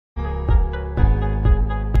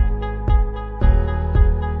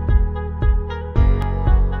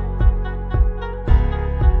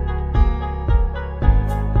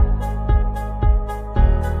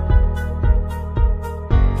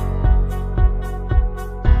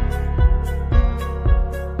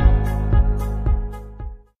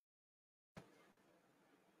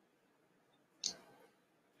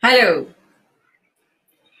Hello.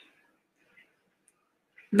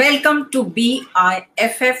 Welcome to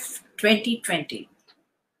BIFF 2020,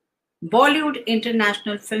 Bollywood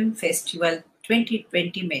international film festival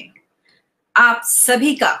 2020 में आप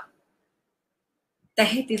सभी का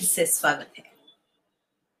तहे दिल से स्वागत है।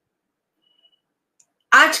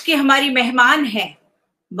 आज की हमारी मेहमान हैं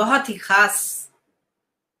बहुत ही खास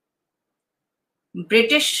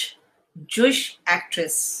British Jewish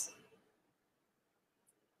actress,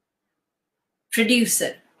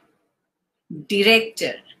 producer,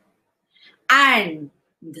 director, and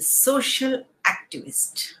the social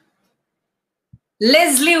activist,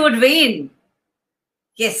 Leslee Udwin.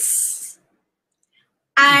 Yes.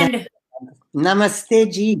 And Namaste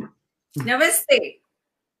ji. Namaste.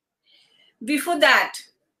 Before that,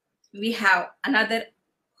 we have another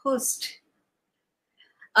host,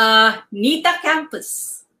 Neeta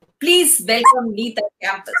Campus. Please welcome Neeta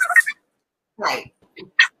Campus. Hi.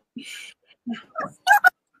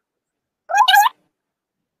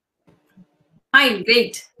 Fine,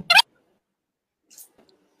 great.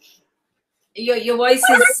 Your voice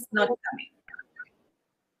is not coming.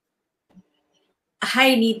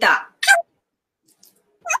 Hi, Neeta.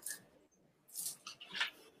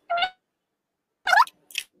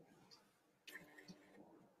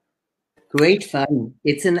 Great fun.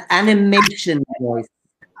 It's an animation voice.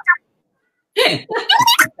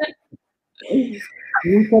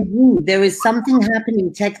 There is something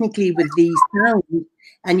happening technically with the sound,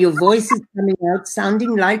 and your voice is coming out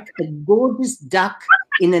sounding like a gorgeous duck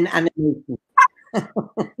in an animation.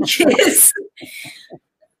 Yes.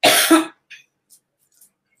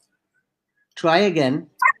 Try again.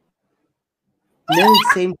 No,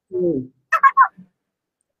 same thing.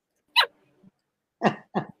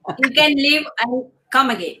 You can leave and come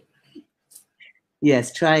again.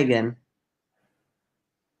 Yes, try again.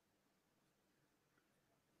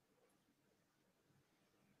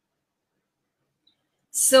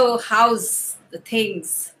 So how's the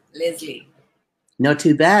things, Leslee? Not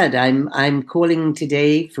too bad. I'm calling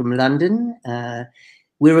today from London.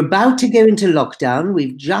 We're about to go into lockdown.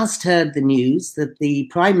 We've just heard the news that the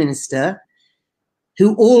Prime Minister,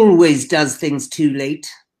 who always does things too late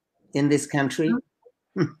in this country,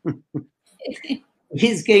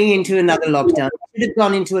 is going into another lockdown. We should have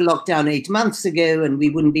gone into a lockdown 8 months ago and we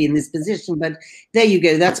wouldn't be in this position. But there you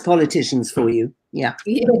go. That's politicians for you. Yeah.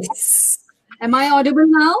 Yes. Am I audible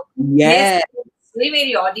now? Yes. Very,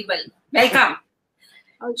 very audible. Welcome.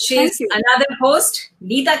 Oh, She's another host,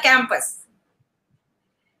 Neeta Campus.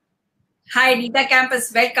 Hi, Neeta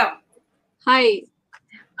Campus. Welcome. Hi.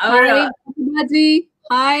 Our, Hi, Baji.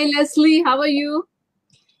 Hi, Leslie. How are you?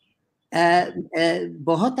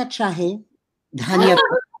 बहुत अच्छा है. धन्यवाद.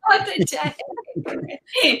 बहुत अच्छा है.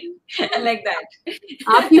 Like that.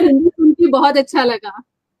 आपकी हिंदी सुन के बहुत अच्छा लगा.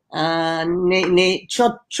 ने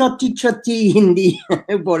छोटी छोटी हिंदी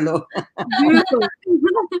बोलो. Beautiful.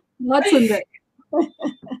 बहुत सुंदर.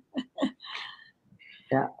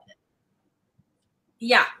 Yeah.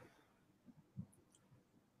 Yeah.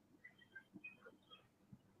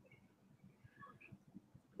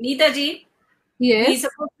 Neeta ji, Yes. we're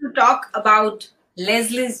supposed to talk about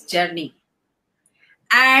Leslie's journey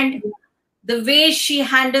and the way she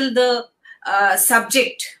handled the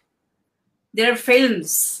subject. Their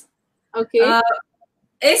films. Okay.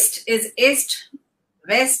 East is East,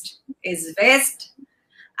 West is West,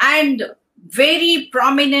 and very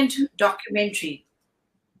prominent documentary,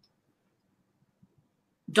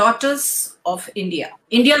 Daughters of India,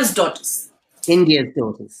 India's Daughters. India's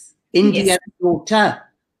Daughters. India's Yes. Daughter,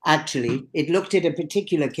 actually. It looked at a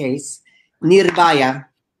particular case, Nirbhaya,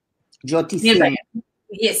 Jyoti Singh. Nirbhaya.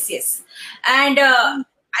 Yes, yes. And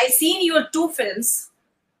I seen your two films,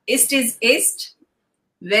 East is East,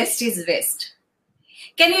 West is West.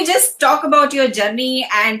 Can you just talk about your journey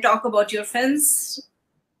and talk about your films?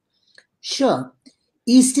 Sure.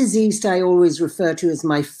 East is East, I always refer to as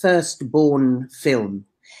my firstborn film.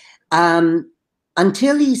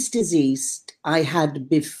 Until East is East, I had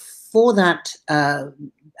before that,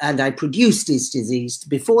 and I produced East is East.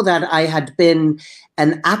 Before that, I had been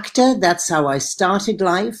an actor. That's how I started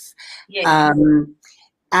life. Yes.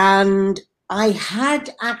 And I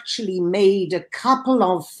had actually made a couple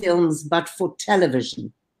of films, but for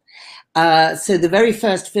television. So the very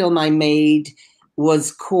first film I made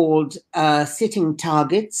was called Sitting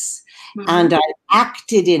Targets, and I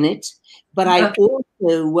acted in it, but I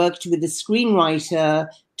also worked with the screenwriter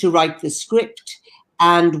to write the script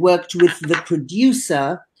and worked with the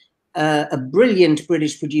producer, a brilliant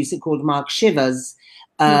British producer called Mark Shivers,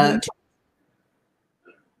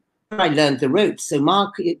 I learned the ropes. So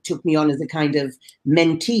Mark took me on as a kind of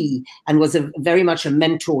mentee and was very much a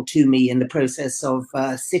mentor to me in the process of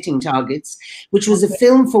Sitting Targets, which was a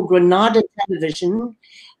film for Granada Television.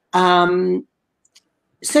 For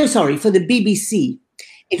the BBC.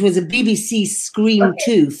 It was a BBC Screen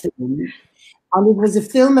 2 film. And it was a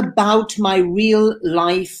film about my real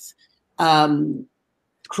life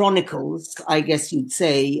chronicles, I guess you'd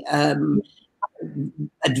say,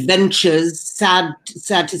 adventures, sad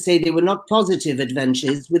to say they were not positive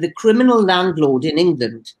adventures, with a criminal landlord in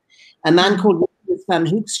England, a man called Nicholas van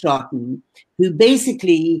Hoogstraten, who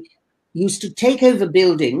basically used to take over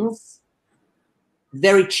buildings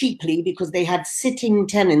very cheaply because they had sitting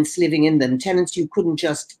tenants living in them, tenants you couldn't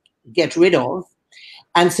just get rid of.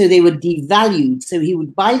 And so they were devalued. So he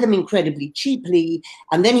would buy them incredibly cheaply,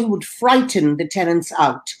 and then he would frighten the tenants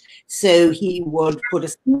out. So he would put a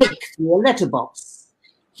snake through a letterbox.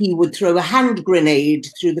 He would throw a hand grenade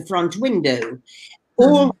through the front window.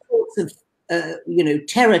 All sorts of,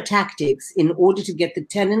 terror tactics in order to get the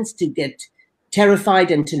tenants to get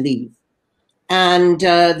terrified and to leave. And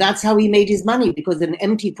that's how he made his money, because an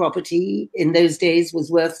empty property in those days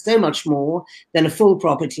was worth so much more than a full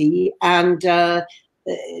property. And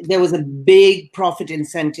there was a big profit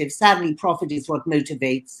incentive. Sadly, profit is what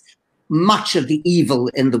motivates much of the evil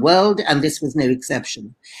in the world, and this was no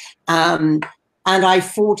exception. And I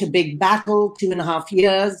fought a big battle, 2.5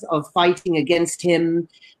 years of fighting against him,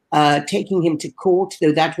 taking him to court,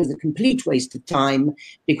 though that was a complete waste of time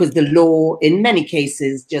because the law, in many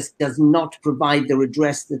cases, just does not provide the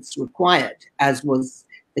redress that's required, as was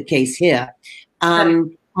the case here.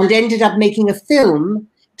 And ended up making a film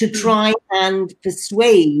to try and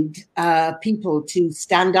persuade people to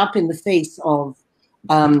stand up in the face of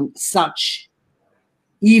such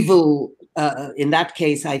evil, in that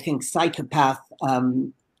case, I think, psychopath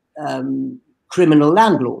criminal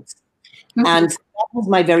landlords. And that was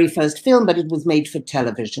my very first film, but it was made for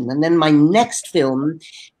television. And then my next film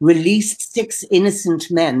released 6 innocent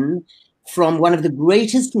men from one of the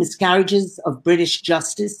greatest miscarriages of British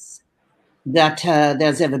justice that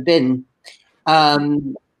there's ever been.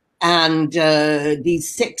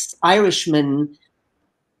 These 6 Irishmen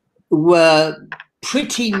were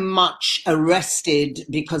pretty much arrested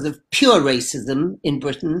because of pure racism in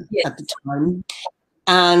Britain at the time.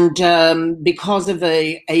 And because of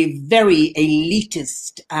a very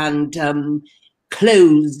elitist and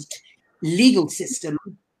closed legal system,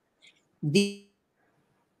 we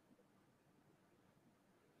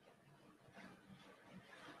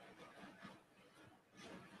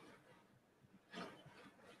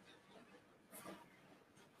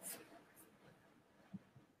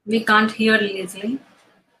can't hear Leslie.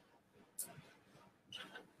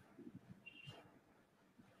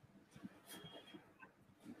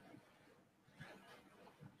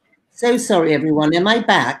 So sorry, everyone. Am I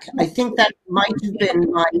back? I think that might have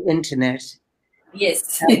been my internet.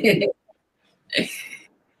 Yes.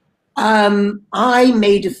 I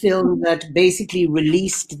made a film that basically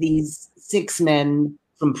released these 6 men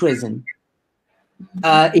from prison.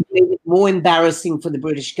 It made it more embarrassing for the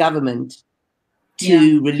British government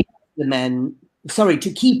to release the men,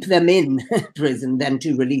 to keep them in prison than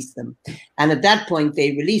to release them. And at that point,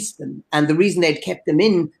 they released them. And the reason they'd kept them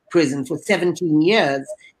in prison for 17 years,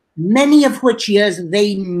 many of which years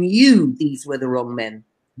they knew these were the wrong men.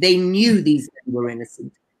 They knew these men were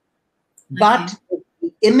innocent. But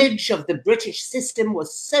the image of the British system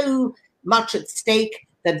was so much at stake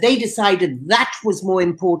that they decided that was more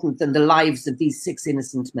important than the lives of these 6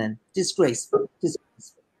 innocent men. Disgraceful.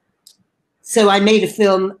 Disgraceful. So I made a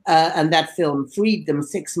film, and that film freed them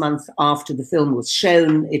 6 months after the film was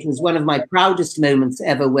shown. It was one of my proudest moments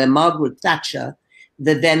ever, where Margaret Thatcher,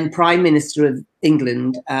 the then Prime Minister of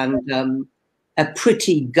England, and a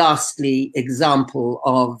pretty ghastly example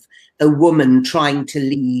of a woman trying to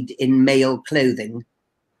lead in male clothing.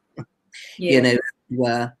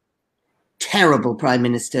 Terrible Prime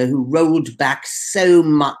Minister who rolled back so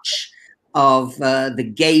much of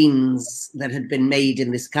the gains that had been made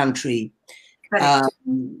in this country.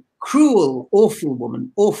 Cruel, awful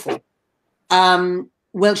woman, awful.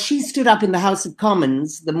 Well, she stood up in the House of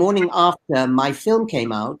Commons the morning after my film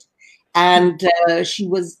came out, and she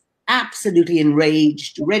was absolutely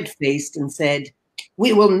enraged, red-faced, and said,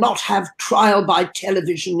 "We will not have trial by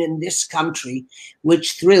television in this country,"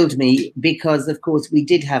 which thrilled me because, of course, we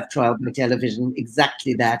did have trial by television,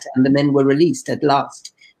 exactly that, and the men were released at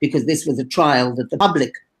last because this was a trial that the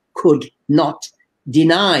public could not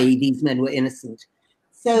deny these men were innocent.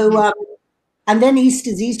 So, and then East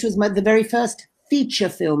is East was the very first feature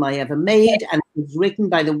film I ever made, and it was written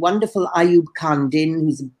by the wonderful Ayub Khan Din,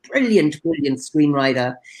 who's a brilliant, brilliant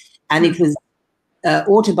screenwriter. and it was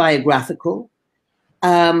autobiographical.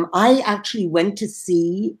 I actually went to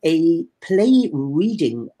see a play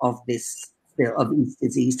reading of this film, of East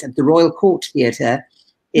is East, at the Royal Court Theatre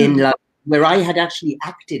in London, where I had actually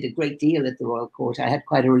acted a great deal at the Royal Court. I had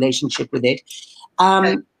quite a relationship with it.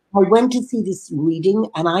 I went to see this reading,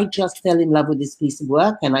 and I just fell in love with this piece of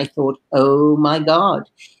work, and I thought, oh my God,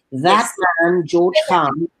 that man, George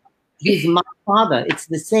Khan, he's my father. It's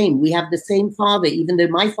the same. We have the same father, even though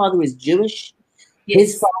my father is Jewish.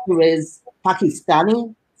 His father is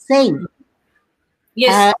Pakistani, same.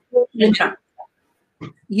 Yes.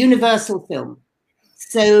 Universal film.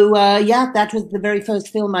 So, yeah, that was the very first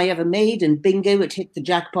film I ever made, and bingo, it hit the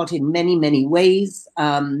jackpot in many, many ways,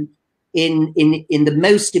 in the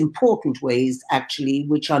most important ways, actually,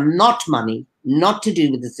 which are not money, not to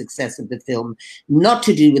do with the success of the film, not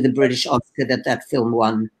to do with the British Oscar that film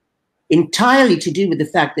won, entirely to do with the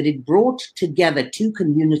fact that it brought together two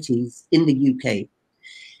communities in the UK.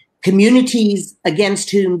 Communities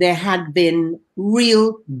against whom there had been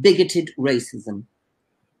real bigoted racism.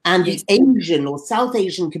 And the Asian or South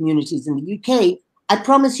Asian communities in the UK, I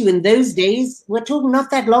promise you, in those days, we're talking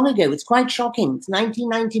not that long ago, it's quite shocking, it's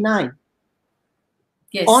 1999.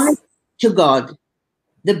 Yes. Honest to God,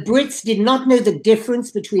 the Brits did not know the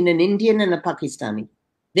difference between an Indian and a Pakistani.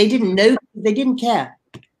 They didn't know, they didn't care.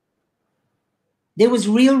 There was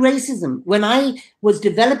real racism. When I was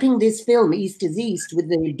developing this film, East is East, with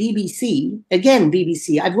the BBC, again,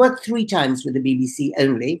 BBC, I've worked 3 times with the BBC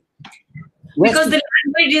only. Because the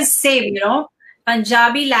language is same, you know,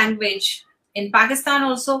 Punjabi language in Pakistan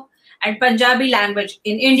also, and Punjabi language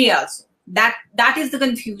in India also. That is the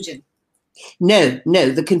confusion. No,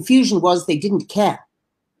 the confusion was they didn't care.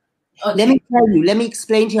 Okay. Let me tell you, let me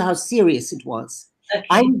explain to you how serious it was. Okay.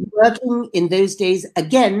 I was working in those days,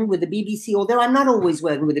 again, with the BBC, although I'm not always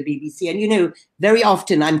working with the BBC. And, you know, very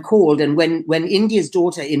often I'm called, and when India's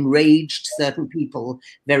Daughter enraged certain people,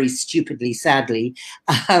 very stupidly, sadly,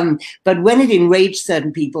 but when it enraged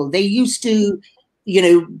certain people, they used to, you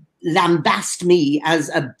know, lambast me as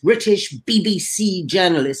a British BBC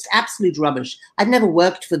journalist. Absolute rubbish. I've never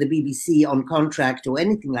worked for the BBC on contract or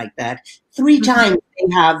anything like that. 3 times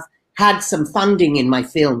they have had some funding in my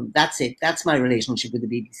film. That's it. That's my relationship with the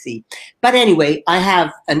BBC. But anyway, I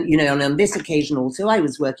have, and you know, and on this occasion also, I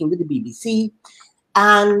was working with the BBC.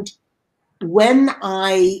 And when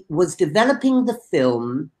I was developing the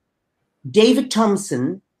film, David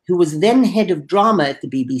Thompson, who was then head of drama at the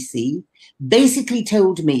BBC, basically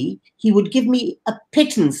told me he would give me a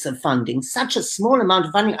pittance of funding, such a small amount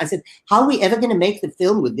of funding. I said, how are we ever going to make the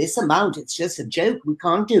film with this amount? It's just a joke. We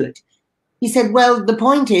can't do it. He said, well, the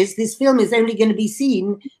point is this film is only going to be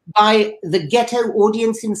seen by the ghetto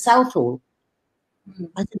audience in Southall.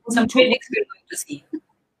 I said, some critics will going to see.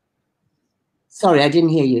 Sorry, I didn't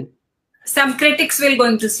hear you. Some critics will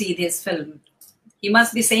going to see this film. He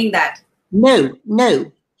must be saying that. No.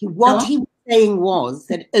 What he was saying was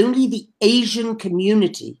that only the Asian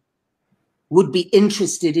community would be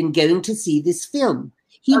interested in going to see this film.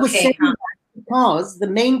 He was saying that because the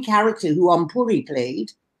main character who Ampuri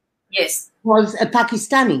played was a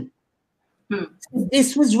Pakistani. So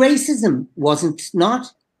this was racism, wasn't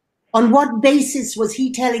not? On what basis was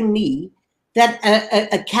he telling me that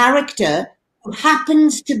a character who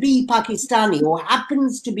happens to be Pakistani or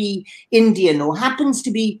happens to be Indian or happens to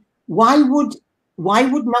be, why would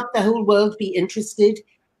not the whole world be interested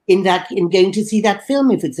in going to see that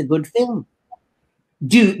film if it's a good film?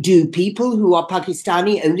 Do people who are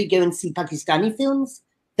Pakistani only go and see Pakistani films?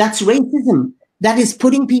 That's racism. That is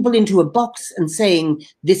putting people into a box and saying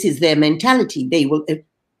this is their mentality. They will.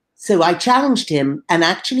 So I challenged him, and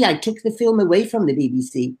actually I took the film away from the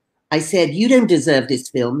BBC. I said, you don't deserve this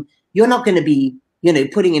film. You're not going to be, you know,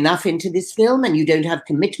 putting enough into this film, and you don't have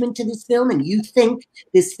commitment to this film, and you think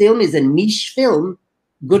this film is a niche film.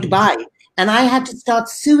 Goodbye. And I had to start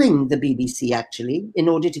suing the BBC, actually, in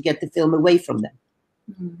order to get the film away from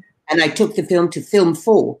them. And I took the film to Film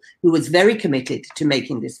 4, who was very committed to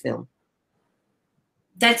making this film.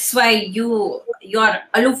 That's why you are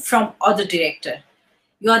aloof from other director.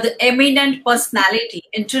 You are the eminent personality,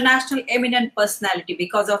 international eminent personality,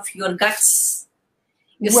 because of your guts.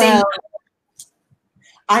 You're saying,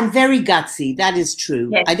 I'm very gutsy. That is true.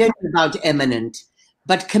 Yes. I don't know about eminent,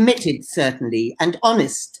 but committed certainly, and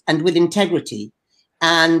honest, and with integrity.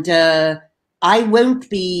 And I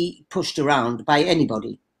won't be pushed around by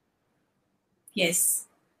anybody. Yes.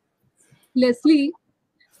 Leslee,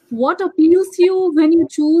 what appeals to you when you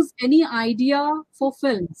choose any idea for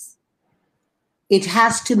films? It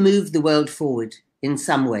has to move the world forward in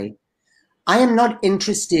some way. I am not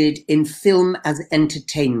interested in film as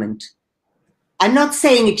entertainment. I'm not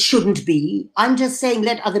saying it shouldn't be. I'm just saying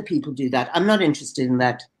let other people do that. I'm not interested in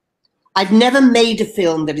that. I've never made a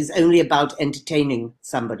film that is only about entertaining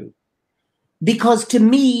somebody. Because to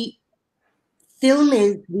me, film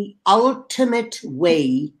is the ultimate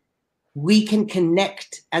way we can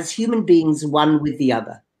connect as human beings one with the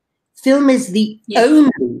other. Film is the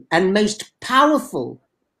only and most powerful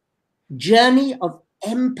journey of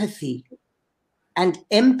empathy. And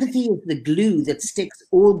empathy is the glue that sticks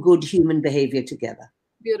all good human behavior together.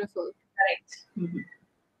 Beautiful. Correct. Mm-hmm.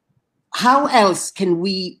 How else can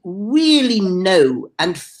we really know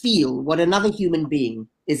and feel what another human being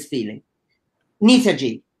is feeling?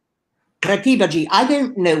 Neetaji, Pratibhaji, I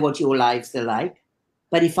don't know what your lives are like,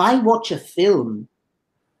 but if I watch a film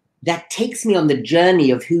that takes me on the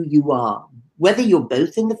journey of who you are, whether you're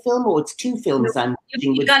both in the film or it's two films I'm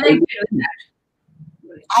watching with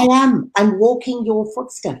I'm walking your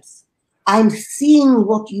footsteps. I'm seeing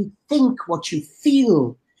what you think, what you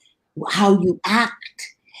feel, how you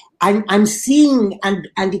act. I'm seeing and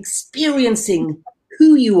experiencing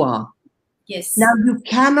who you are. Yes. Now, you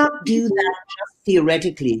cannot do that just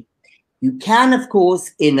theoretically. You can, of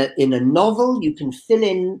course, in a novel, you can fill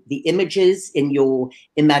in the images in your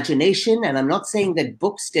imagination. And I'm not saying that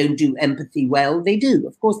books don't do empathy well. They do.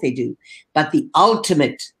 Of course they do. But the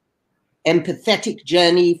ultimate empathetic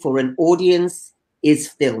journey for an audience is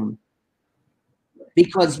film.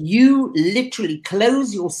 Because you literally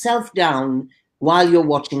close yourself down while you're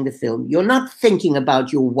watching the film. You're not thinking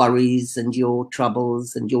about your worries and your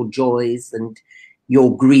troubles and your joys and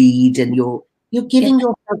your greed, and you're giving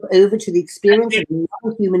yourself over to the experience of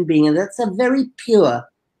another human being. And that's a very pure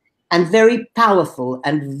and very powerful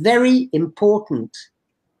and very important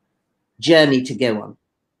journey to go on.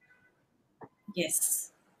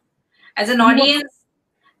 Yes. As an audience,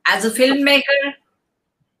 as a filmmaker,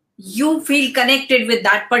 you feel connected with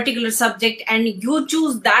that particular subject and you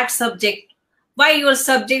choose that subject. Why your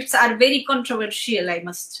subjects are very controversial, I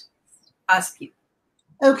must ask you.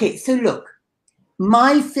 Okay, so look,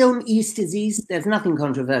 my film East is East, there's nothing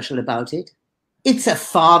controversial about it. It's a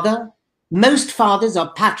father. Most fathers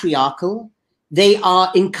are patriarchal. They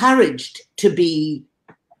are encouraged to be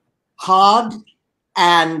hard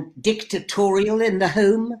and dictatorial in the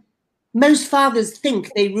home. Most fathers think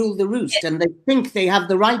they rule the roost and they think they have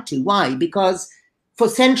the right to. Why? Because for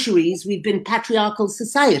centuries we've been patriarchal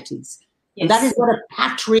societies. And that is what a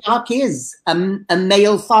patriarch is, a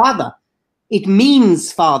male father. It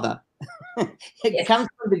means father. It comes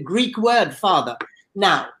from the Greek word father.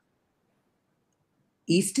 Now,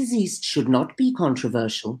 East is East should not be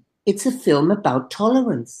controversial. It's a film about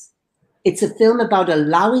tolerance. It's a film about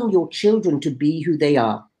allowing your children to be who they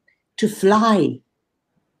are, to fly,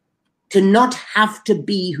 to not have to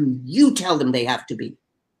be who you tell them they have to be.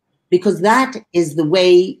 Because that is the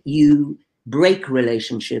way you break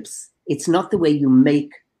relationships. It's not the way you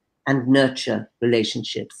make and nurture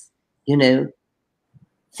relationships. You know,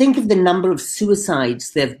 think of the number of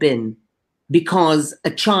suicides there have been because a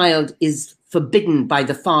child is forbidden by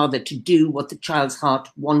the father to do what the child's heart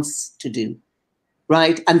wants to do,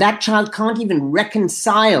 right? And that child can't even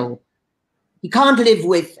reconcile. He can't live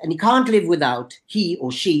with and he can't live without, he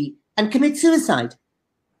or she, and commit suicide.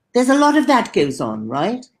 There's a lot of that goes on,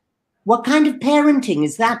 right? What kind of parenting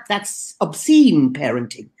is that? That's obscene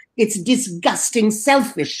parenting. It's disgusting,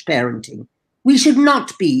 selfish parenting. We should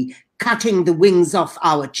not be cutting the wings off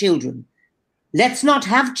our children. Let's not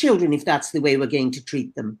have children if that's the way we're going to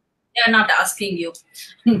treat them. They're not asking you.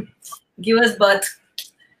 Give us birth.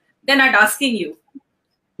 They're not asking you.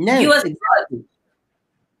 No, Give us exactly. birth.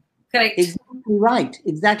 Correct. Exactly right.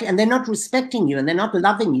 Exactly. And they're not respecting you and they're not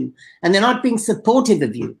loving you and they're not being supportive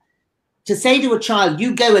of you. To say to a child,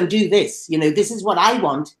 you go and do this, you know, this is what I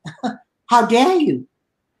want. How dare you?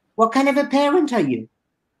 What kind of a parent are you?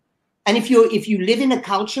 And if you live in a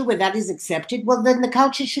culture where that is accepted, well, then the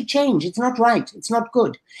culture should change. It's not right. It's not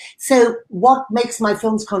good. So what makes my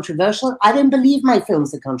films controversial? I don't believe my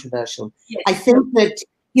films are controversial. Yes. I think that,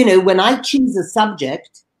 you know, when I choose a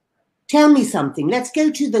subject, tell me something. Let's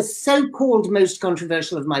go to the so-called most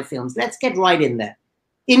controversial of my films. Let's get right in there.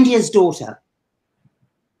 India's Daughter.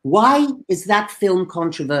 Why is that film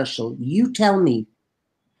controversial? You tell me.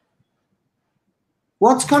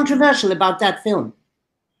 What's controversial about that film?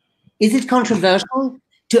 Is it controversial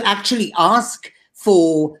to actually ask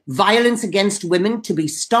for violence against women to be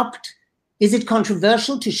stopped? Is it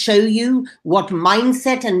controversial to show you what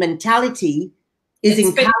mindset and mentality is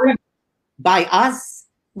encouraged by us?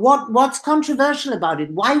 What's controversial about it?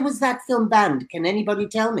 Why was that film banned? Can anybody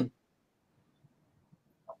tell me?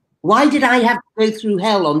 Why did I have to go through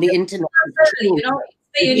hell on the internet? You know,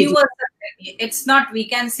 The universal. It's not. We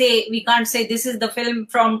can't say this is the film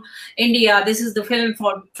from India. This is the film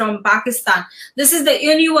from Pakistan. This is the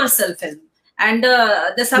universal film, and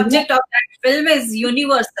the subject of that film is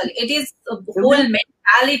universal. It is the whole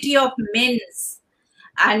mentality of men's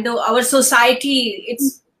and our society.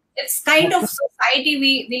 It's kind of society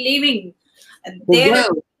we live in. The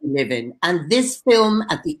world we live in. And this film,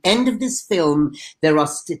 at the end of this film, there are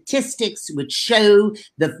statistics which show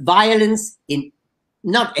the violence in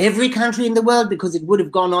not every country in the world, because it would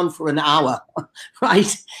have gone on for an hour,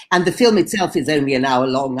 right? And the film itself is only an hour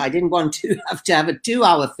long. I didn't want to have a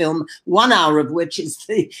 2-hour film, 1 hour of which is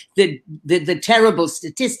the terrible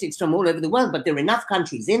statistics from all over the world, but there are enough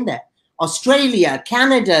countries in there. Australia,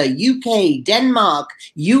 Canada, UK, Denmark,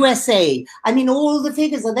 USA. I mean, all the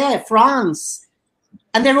figures are there, France,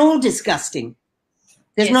 and they're all disgusting.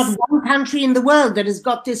 There's not one country in the world that has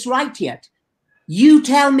got this right yet. You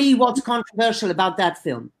tell me what's controversial about that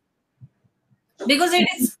film. Because it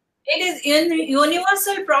is a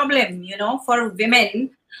universal problem, for women.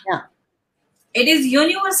 Yeah. It is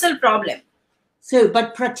universal problem. So,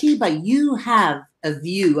 but Pratibha, you have a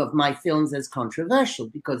view of my films as controversial,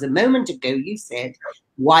 because a moment ago you said,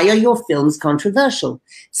 why are your films controversial?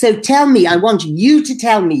 So tell me, I want you to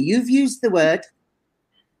tell me, you've used the word,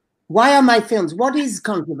 why are my films, what is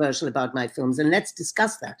controversial about my films? And let's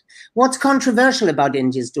discuss that. What's controversial about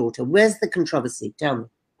India's Daughter? Where's the controversy? Tell me.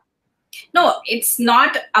 No, it's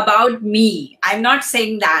not about me. I'm not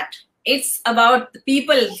saying that. It's about the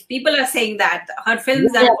people. People are saying that. Her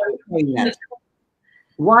films are saying that.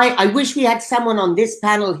 Why? I wish we had someone on this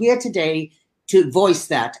panel here today to voice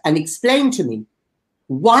that and explain to me,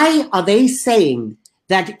 why are they saying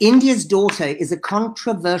that India's Daughter is a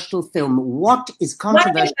controversial film? What is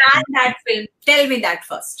controversial? Why did they ban that film? Tell me that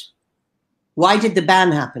first. Why did the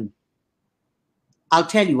ban happen? I'll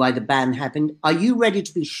tell you why the ban happened. Are you ready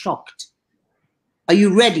to be shocked? Are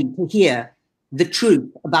you ready to hear the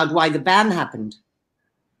truth about why the ban happened?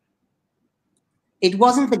 It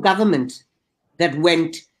wasn't the government that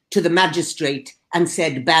went to the magistrate and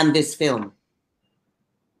said, ban this film.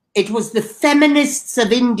 It was the feminists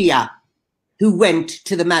of India who went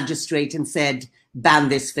to the magistrate and said, ban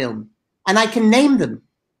this film. And I can name them.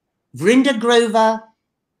 Vrinda Grover,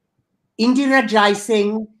 Indira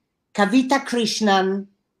Jaising, Kavita Krishnan,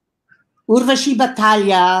 Urvashi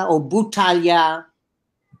Bhattalia or Bhuttalia,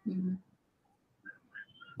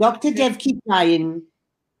 Dr. Devki Pain.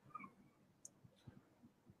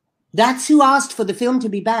 That's who asked for the film to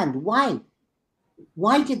be banned. Why?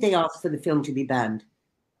 Why did they ask for the film to be banned?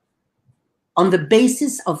 On the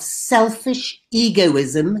basis of selfish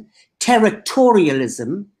egoism,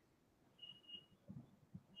 territorialism,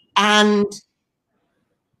 and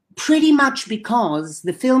pretty much because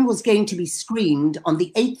the film was going to be screened on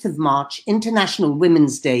the 8th of March, International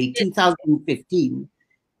Women's Day, 2015,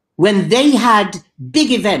 when they had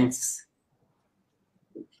big events.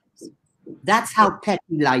 That's how petty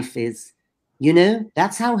life is.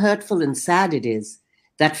 That's how hurtful and sad it is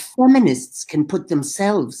that feminists can put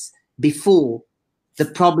themselves before the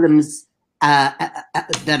problems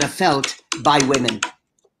that are felt by women.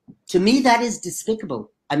 To me, that is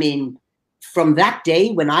despicable. I mean, from that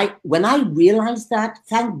day, when I realized that,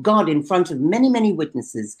 thank God, in front of many, many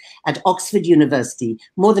witnesses at Oxford University,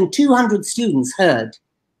 more than 200 students heard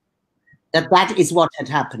that is what had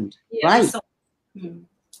happened, right? So,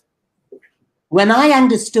 when I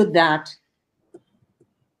understood that,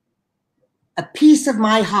 a piece of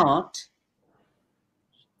my heart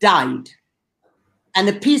died, and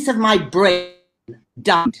a piece of my brain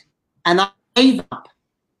died, and I gave up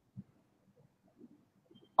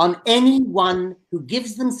on anyone who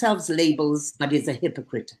gives themselves labels but is a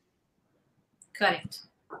hypocrite. Correct.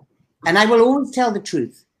 And I will always tell the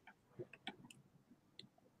truth.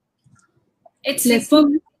 It's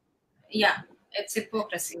hypocrisy. Yeah, it's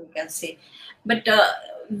hypocrisy, you can say. But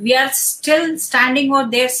we are still standing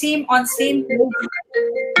on their same page.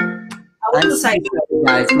 I'm sorry,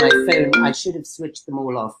 guys, my phone, I should have switched them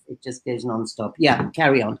all off. It just goes non-stop. Yeah,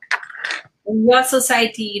 carry on. In your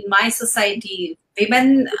society, in my society,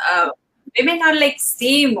 women are like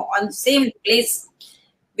same place.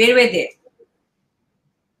 Where were they?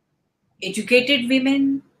 Educated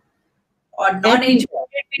women or non-educated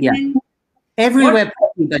women? Yeah. Everywhere,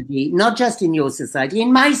 everybody, not just in your society,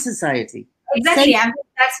 in my society. Exactly.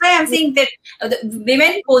 That's why I'm saying that the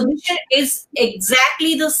women's position is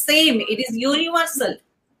exactly the same. It is universal.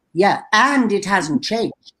 Yeah, and it hasn't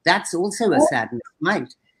changed. That's also a sadness,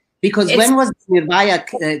 right? Because when was the Nirbhaya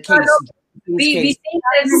case? We think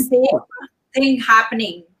the same thing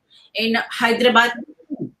happening in Hyderabad.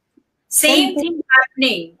 Same thing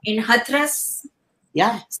happening in Hathras.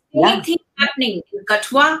 Yeah. Same thing happening in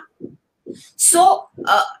Kathua. So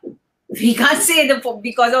we can't say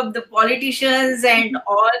because of the politicians and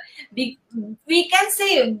all. We can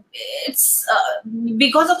say it's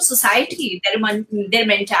because of society, their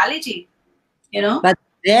mentality. But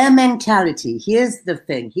their mentality, here's the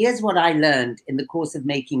thing. Here's what I learned in the course of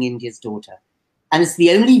making India's Daughter. And it's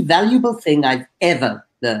the only valuable thing I've ever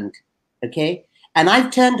learned. Okay? And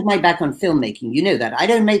I've turned my back on filmmaking. You know that. I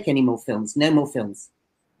don't make any more films. No more films.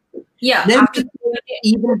 Yeah. No,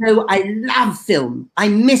 even though I love film, I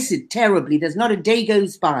miss it terribly. There's not a day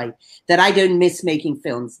goes by that I don't miss making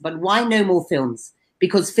films. But why no more films?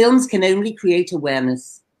 Because films can only create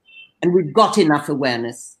awareness. And we've got enough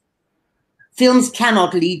awareness. Films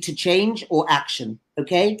cannot lead to change or action,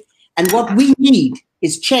 okay? And what we need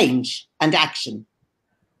is change and action.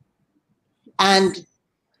 And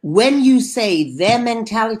when you say their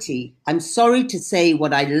mentality, I'm sorry to say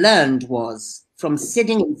what I learned was from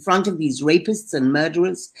sitting in front of these rapists and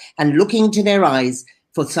murderers and looking into their eyes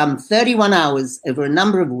for some 31 hours over a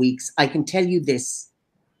number of weeks, I can tell you this.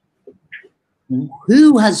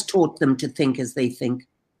 Who has taught them to think as they think?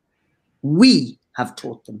 We have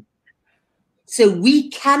taught them. So we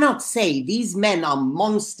cannot say these men are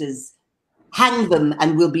monsters, hang them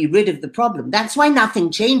and we'll be rid of the problem. That's why nothing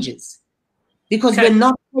changes. Because we're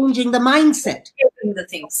not changing the mindset. Escaping the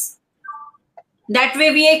things. That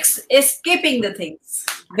way we escaping the things.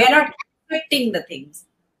 We're not accepting the things.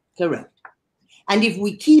 Correct. And if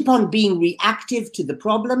we keep on being reactive to the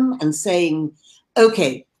problem and saying,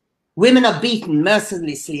 okay, women are beaten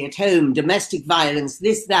mercilessly at home, domestic violence,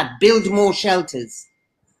 this, that, build more shelters.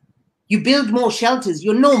 You build more shelters,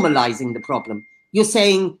 you're normalizing the problem. You're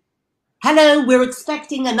saying, hello, we're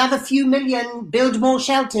expecting another few million, build more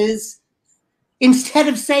shelters. Instead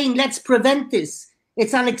of saying, let's prevent this.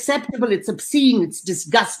 It's unacceptable, it's obscene, it's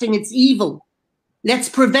disgusting, it's evil. Let's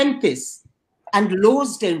prevent this. And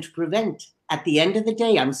laws don't prevent. At the end of the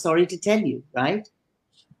day, I'm sorry to tell you, right?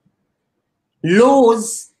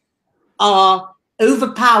 Laws are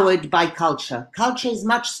overpowered by culture. Culture is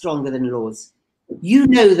much stronger than laws. You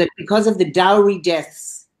know that because of the dowry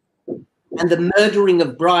deaths and the murdering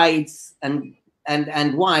of brides and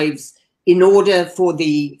wives in order for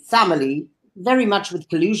the family, very much with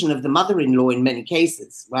collusion of the mother-in-law in many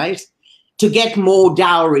cases, right? To get more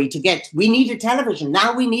dowry, we need a television.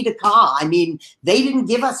 Now we need a car. I mean, they didn't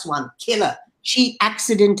give us one. Killer. She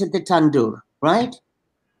accidented the tandoor, right?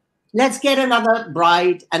 Let's get another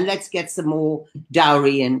bride and let's get some more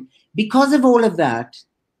dowry in. Because of all of that,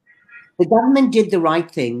 the government did the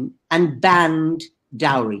right thing and banned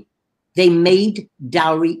dowry. They made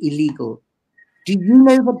dowry illegal. Do you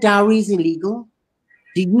know that dowry is illegal?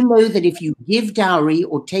 Do you know that if you give dowry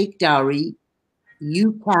or take dowry,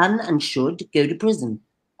 you can and should go to prison?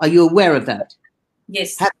 Are you aware of that?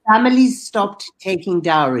 Yes. Have families stopped taking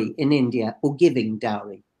dowry in India or giving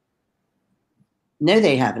dowry? No,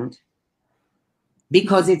 they haven't.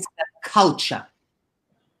 Because it's a culture.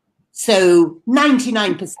 So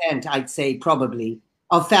 99%, I'd say probably,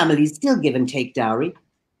 of families still give and take dowry.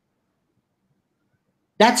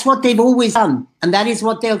 That's what they've always done, and that is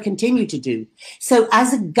what they'll continue to do. So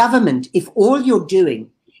as a government, if all you're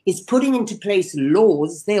doing is putting into place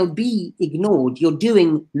laws, they'll be ignored. You're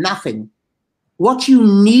doing nothing. What you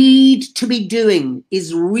need to be doing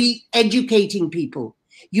is re-educating people.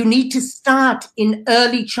 You need to start in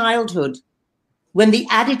early childhood when the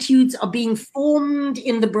attitudes are being formed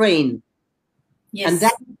in the brain. Yes. And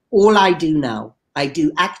that's all I do now. I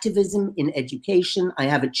do activism in education. I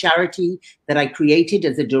have a charity that I created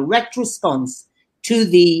as a direct response to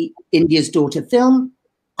the India's Daughter film.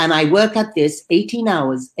 And I work at this 18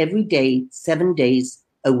 hours every day, 7 days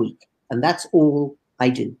a week. And that's all I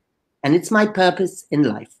do. And it's my purpose in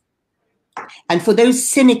life. And for those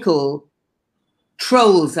cynical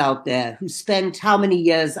trolls out there who spent how many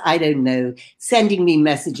years, I don't know, sending me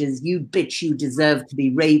messages, you bitch, you deserve to be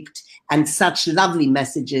raped, and such lovely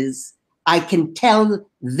messages, I can tell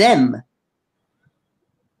them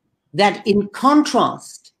that in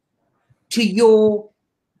contrast to your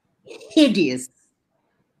hideous,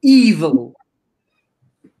 evil,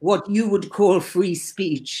 what you would call free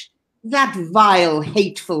speech, that vile,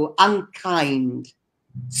 hateful, unkind,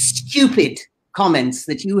 stupid comments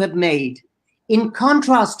that you have made, in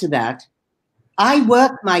contrast to that, I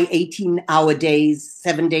work my 18-hour days,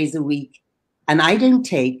 7 days a week, and I don't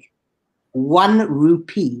take 1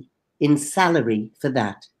 rupee in salary for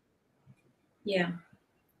that. Yeah,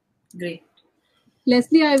 great.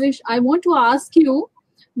 Leslie, I want to ask you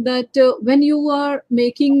that when you were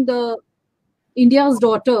making the India's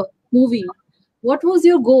Daughter movie, what was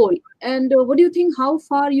your goal? And what do you think, how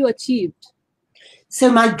far you achieved? So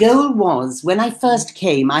my goal was, when I first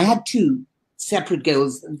came, I had two separate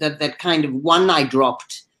goals that kind of, one I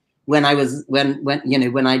dropped when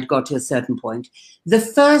I'd got to a certain point. The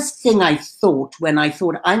first thing I thought when I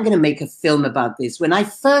thought I'm going to make a film about this, when I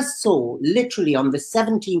first saw, literally on the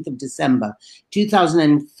 17th of December,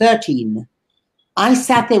 2013, I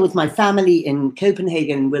sat there with my family in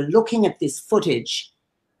Copenhagen. We're looking at this footage.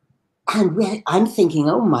 And I'm thinking,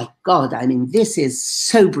 oh my God, I mean, this is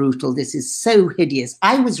so brutal. This is so hideous.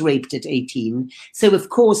 I was raped at 18. So, of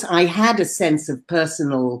course, I had a sense of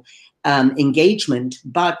personal engagement,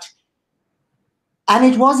 and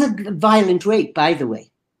it was a violent rape, by the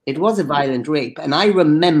way. It was a violent rape. And I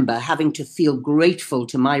remember having to feel grateful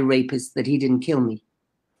to my rapist that he didn't kill me.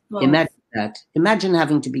 Wow. Imagine that. Imagine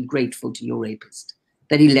having to be grateful to your rapist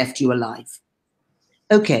that he left you alive.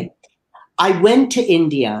 Okay. I went to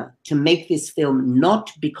India to make this film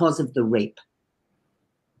not because of the rape.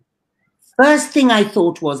 First thing I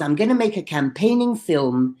thought was, I'm going to make a campaigning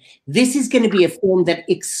film. This is going to be a film that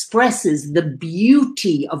expresses the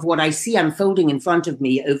beauty of what I see unfolding in front of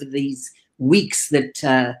me over these weeks that,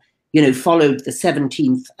 followed the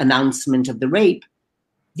 17th announcement of the rape.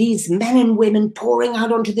 These men and women pouring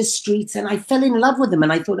out onto the streets, and I fell in love with them.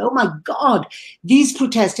 And I thought, oh my God, these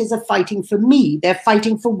protesters are fighting for me. They're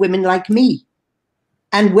fighting for women like me.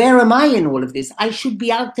 And where am I in all of this? I should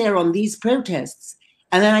be out there on these protests.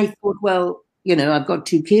 And then I thought, well, I've got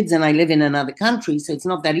two kids and I live in another country, so it's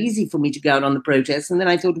not that easy for me to go out on the protests. And then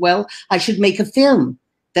I thought, well, I should make a film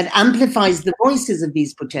that amplifies the voices of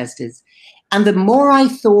these protesters. And the more I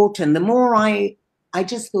thought, and the more I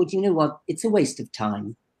just thought, you know what, it's a waste of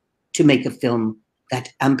time to make a film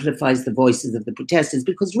that amplifies the voices of the protesters,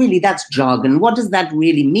 because really that's jargon. What does that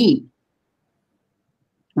really mean?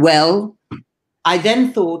 Well, I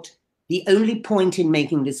then thought the only point in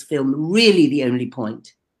making this film, really the only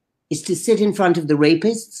point, is to sit in front of the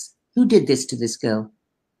rapists who did this to this girl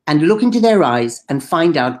and look into their eyes and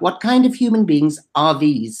find out what kind of human beings are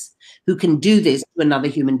these who can do this to another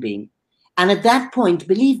human being. And at that point,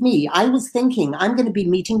 believe me, I was thinking, I'm going to be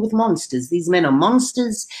meeting with monsters. These men are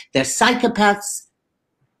monsters. They're psychopaths.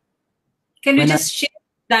 Can you just share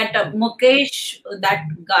that Mukesh, that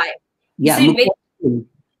guy? Yeah,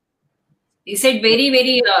 he said very,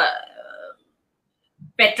 very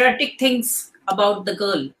patriotic things about the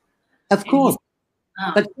girl. Of course.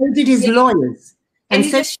 But so did his lawyers. And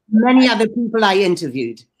so many other people I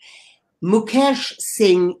interviewed. Mukesh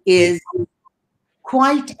Singh is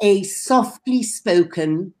quite a softly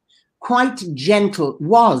spoken, quite gentle,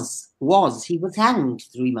 he was hanged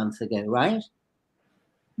 3 months ago, right?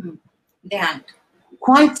 They hanged.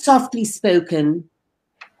 Quite softly spoken,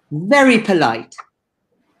 very polite,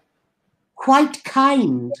 quite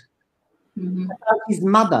kind about his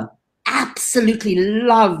mother, absolutely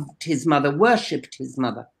loved his mother, worshipped his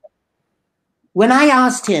mother. When I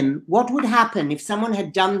asked him what would happen if someone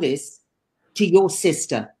had done this to your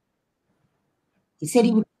sister, he said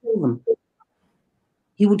he would kill them.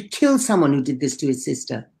 He would kill someone who did this to his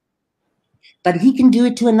sister. But he can do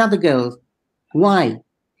it to another girl. Why?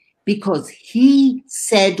 Because he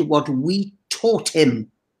said what we taught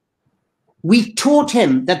him. We taught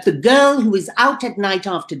him that the girl who is out at night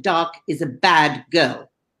after dark is a bad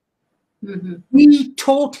girl. We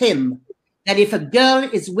taught him that if a girl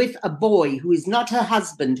is with a boy who is not her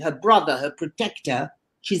husband, her brother, her protector,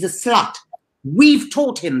 she's a slut. We've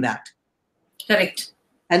taught him that. Correct.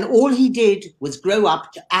 And all he did was grow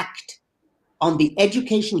up to act on the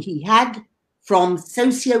education he had from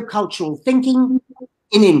socio-cultural thinking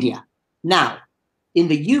in India. Now, in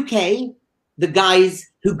the UK, the guys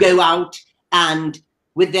who go out and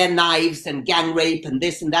with their knives and gang rape and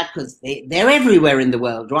this and that, because they're everywhere in the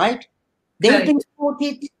world, right? They've been taught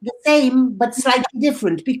it the same, but slightly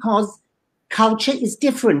different, because culture is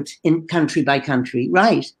different in country by country,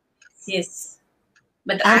 right? Yes.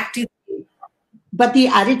 But the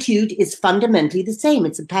attitude is fundamentally the same.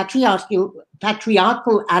 It's a patriarchal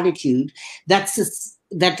attitude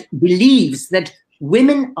that believes that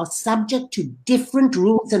women are subject to different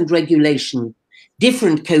rules and regulation,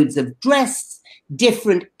 different codes of dress,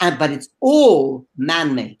 but it's all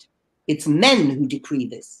man-made. It's men who decree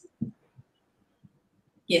this.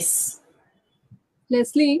 Yes.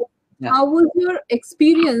 Leslee, how was your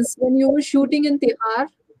experience when you were shooting in Tihar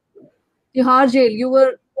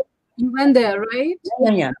jail? You went there, right?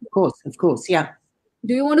 Yeah, of course, yeah.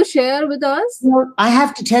 Do you want to share with us? Well, I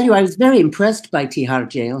have to tell you, I was very impressed by Tihar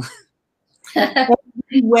jail.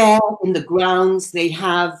 Everywhere in the grounds, they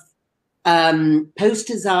have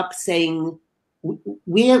posters up saying,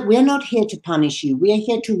 we're not here to punish you. We are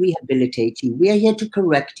here to rehabilitate you. We are here to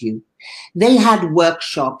correct you. They had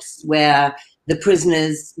workshops where the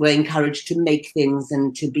prisoners were encouraged to make things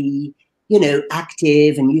and to be, you know,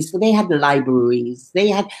 active and useful. They had libraries.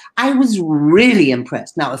 I was really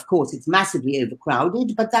impressed. Now, of course, it's massively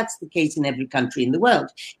overcrowded, but that's the case in every country in the world.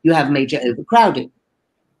 You have major overcrowding.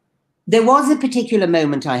 There was a particular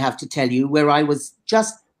moment, I have to tell you, where I was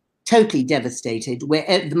just totally devastated,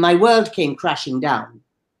 where my world came crashing down.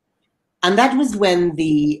 And that was when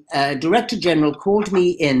the Director General called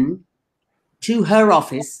me in to her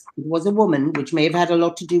office. It was a woman, which may have had a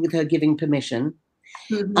lot to do with her giving permission.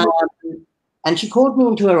 Mm-hmm. And she called me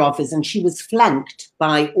into her office, and she was flanked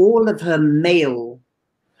by all of her male,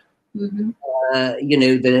 mm-hmm. You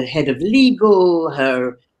know, the head of legal,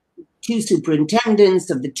 her two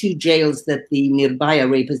superintendents of the two jails that the Nirbhaya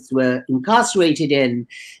rapists were incarcerated in,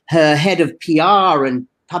 her head of PR and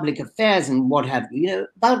public affairs and what have you. You know,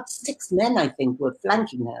 about 6 men, I think, were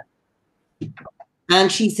flanking her. And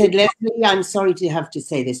she said, Leslie, I'm sorry to have to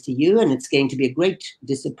say this to you, and it's going to be a great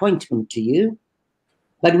disappointment to you,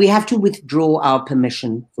 but we have to withdraw our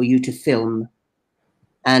permission for you to film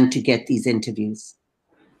and to get these interviews.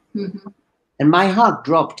 Mm-hmm. And my heart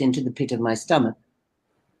dropped into the pit of my stomach.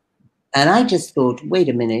 And I just thought, wait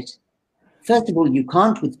a minute. First of all, you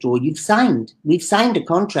can't withdraw. You've signed. We've signed a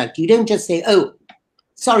contract. You don't just say, oh,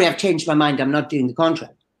 sorry, I've changed my mind. I'm not doing the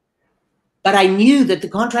contract. But I knew that the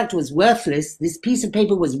contract was worthless. This piece of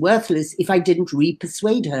paper was worthless if I didn't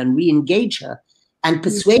re-persuade her and re-engage her and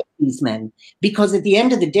persuade these men. Because at the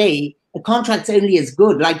end of the day, a contract's only as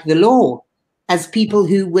good, like the law, as people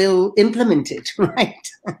who will implement it, right?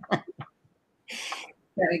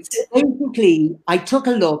 So basically, I took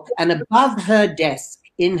a look, and above her desk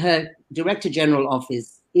in her Director General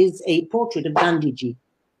office is a portrait of Gandhiji.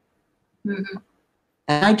 Mm-hmm.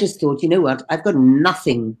 And I just thought, you know what? I've got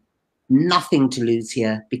nothing to lose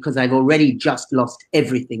here, because I've already just lost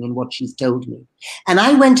everything in what she's told me. And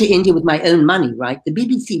I went to India with my own money, right? The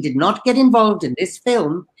BBC did not get involved in this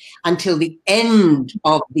film until the end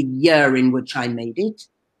of the year in which I made it.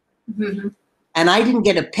 Mm-hmm. And I didn't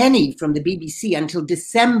get a penny from the BBC until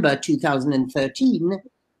December 2013.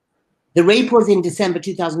 The rape was in December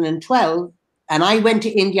 2012. And I went to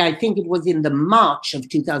India, I think it was in the March of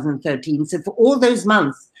 2013. So for all those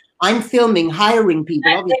months, I'm filming, hiring people,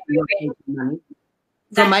 obviously not taking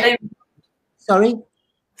money. Sorry?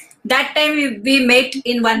 That time we met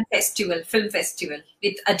in one festival, film festival,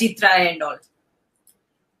 with Ajit Rai and all.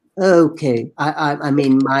 Okay. I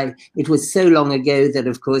mean, it was so long ago that,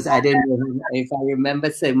 of course, I don't know if I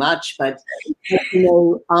remember so much, but, you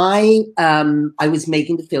know, I was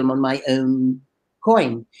making the film on my own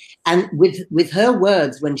coin. And with her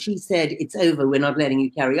words, when she said, it's over, we're not letting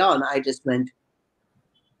you carry on, I just went,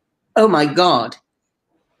 oh my God,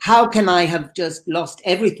 how can I have just lost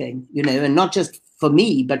everything, you know, and not just for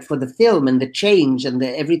me, but for the film and the change and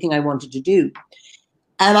everything I wanted to do.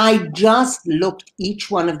 And I just looked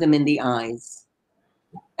each one of them in the eyes.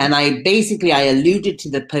 And I alluded to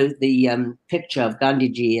the picture of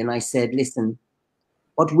Gandhiji, and I said, listen,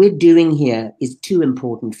 what we're doing here is too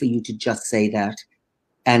important for you to just say that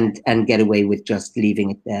and get away with just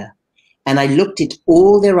leaving it there. And I looked at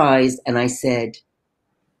all their eyes and I said,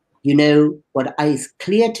 you know, what is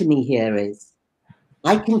clear to me here is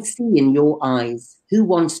I can see in your eyes who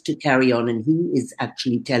wants to carry on and who is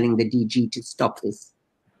actually telling the DG to stop this.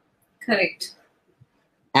 Correct.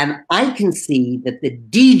 And I can see that the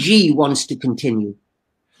DG wants to continue,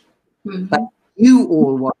 but you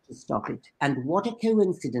all want to stop it. And what a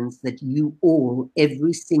coincidence that you all,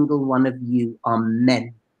 every single one of you, are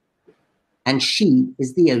men. And she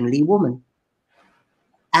is the only woman.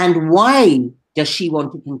 And why does she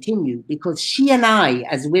want to continue? Because she and I,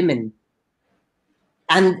 as women,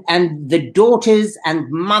 and the daughters and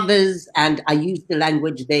mothers, and I use the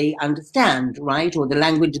language they understand, right? Or the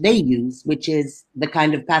language they use, which is the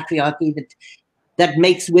kind of patriarchy that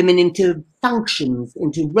makes women into functions,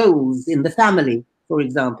 into roles in the family, for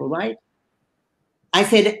example, right? I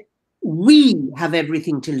said, we have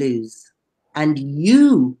everything to lose, and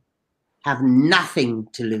you have nothing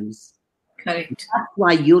to lose. Correct. That's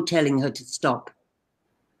why you're telling her to stop.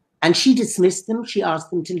 And she dismissed them. She asked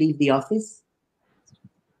them to leave the office.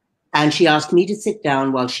 And she asked me to sit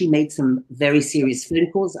down while she made some very serious phone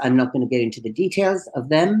calls. I'm not going to go into the details of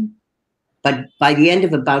them. But by the end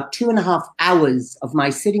of about 2.5 hours of my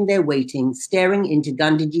sitting there waiting, staring into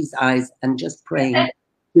Gandhiji's eyes and just praying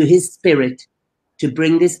to his spirit to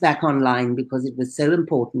bring this back online because it was so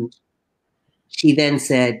important, she then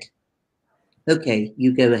said, okay,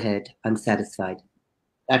 you go ahead. I'm satisfied.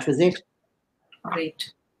 That was it.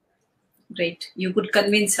 Great. Great. You could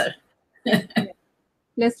convince her.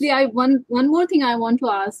 Leslie, one more thing I want to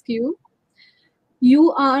ask you.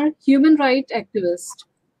 you are human rights activist.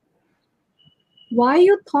 Why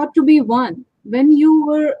you thought to be one when you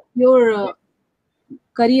were your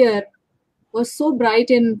career was so bright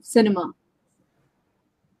in cinema?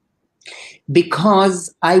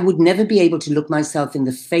 Because I would never be able to look myself in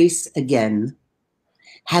the face again,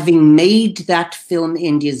 having made that film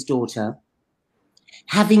India's Daughter,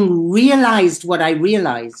 having realized what I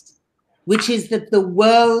realized, which is that the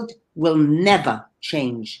world will never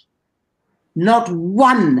change. Not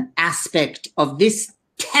one aspect of this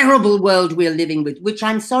terrible world we're living with, which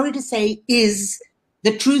I'm sorry to say is,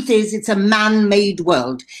 the truth is, it's a man-made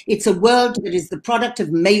world. It's a world that is the product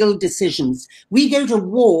of male decisions. We go to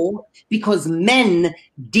war because men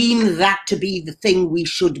deem that to be the thing we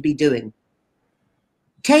should be doing.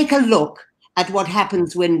 Take a look at what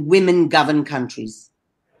happens when women govern countries.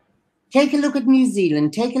 Take a look at New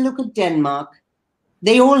Zealand. Take a look at Denmark.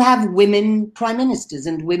 They all have women prime ministers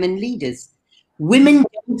and women leaders. Women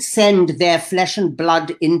don't send their flesh and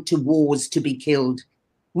blood into wars to be killed.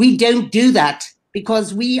 We don't do that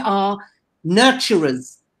because we are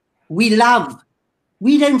nurturers. We love.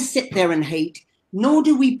 We don't sit there and hate, nor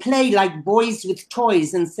do we play like boys with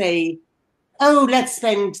toys and say, oh, let's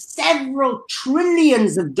spend several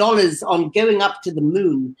trillions of dollars on going up to the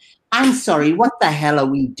moon. I'm sorry, what the hell are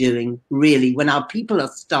we doing, really, when our people are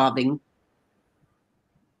starving?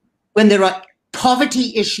 When there are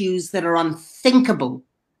poverty issues that are unthinkable,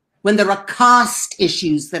 when there are caste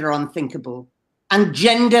issues that are unthinkable, and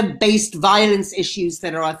gender-based violence issues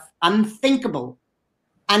that are unthinkable,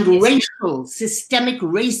 and racial, systemic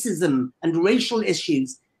racism and racial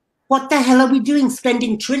issues. What the hell are we doing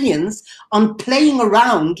spending trillions on playing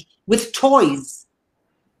around with toys?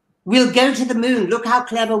 We'll go to the moon. Look how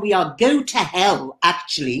clever we are. Go to hell,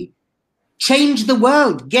 actually. Change the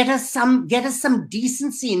world. Get us some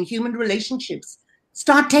decency in human relationships.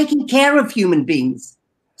 Start taking care of human beings.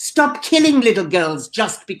 Stop killing little girls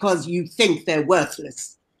just because you think they're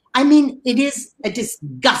worthless. I mean, it is a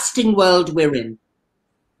disgusting world we're in.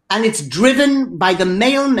 And it's driven by the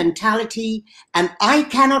male mentality, and I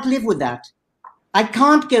cannot live with that. I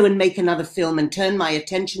can't go and make another film and turn my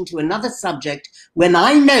attention to another subject when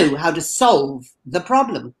I know how to solve the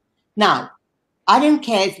problem. Now, I don't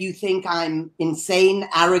care if you think I'm insane,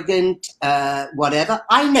 arrogant, whatever.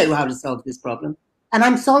 I know how to solve this problem, and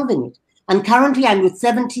I'm solving it. And currently I'm with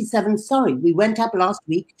 77, we went up last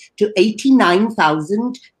week to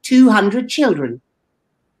 89,200 children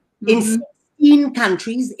in 16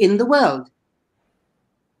 countries in the world.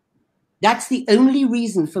 That's the only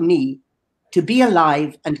reason for me to be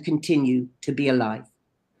alive and continue to be alive.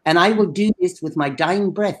 And I will do this with my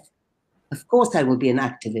dying breath. Of course I will be an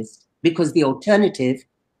activist, because the alternative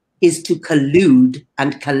is to collude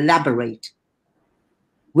and collaborate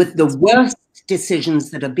with the worst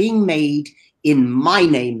decisions that are being made in my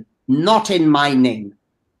name, not in my name.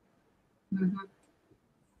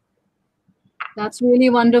 That's really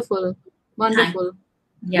wonderful. Wonderful.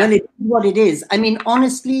 Yeah. Well, it's what it is. I mean,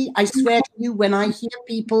 honestly, I swear to you, when I hear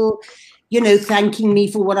people, you know, thanking me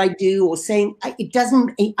for what I do or saying, it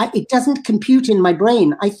doesn't compute in my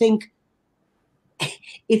brain. I think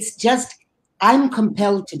it's just, I'm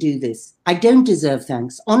compelled to do this. I don't deserve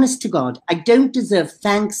thanks. Honest to God, I don't deserve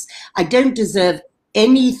thanks. I don't deserve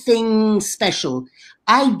anything special.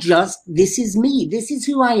 This is me. This is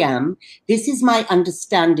who I am. This is my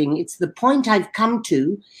understanding. It's the point I've come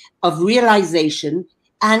to of realization,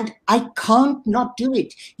 and I can't not do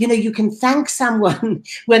it. You know, you can thank someone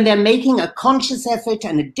when they're making a conscious effort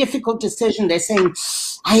and a difficult decision. They're saying,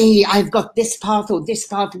 I've got this path or this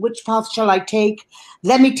path. Which path shall I take?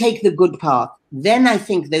 Let me take the good path. Then I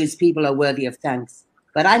think those people are worthy of thanks.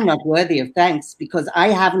 But I'm not worthy of thanks because I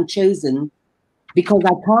haven't chosen, because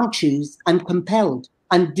I can't choose. I'm compelled.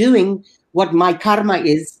 I'm doing what my karma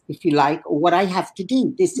is, if you like, or what I have to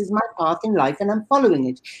do. This is my path in life and I'm following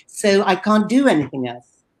it. So I can't do anything else.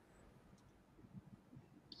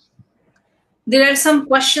 There are some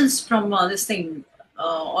questions from audience.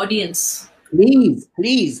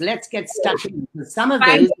 Please, let's get stuck in. Some of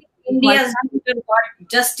those. India's got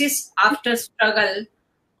justice after struggle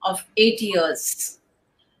of 8 years.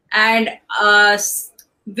 And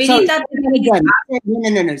Vinita...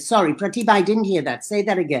 No. Sorry, Pratibha, I didn't hear that. Say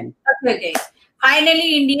that again. Okay.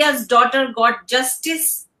 Finally, India's daughter got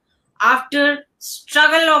justice after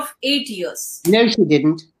struggle of 8 years. No, she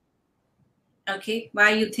didn't. Okay.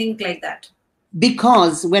 Why you think like that?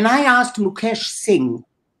 Because when I asked Mukesh Singh,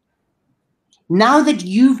 now that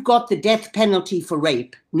you've got the death penalty for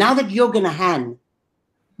rape, now that you're going to hang,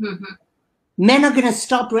 men are going to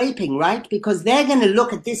stop raping, right? Because they're going to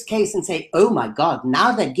look at this case and say, oh my God,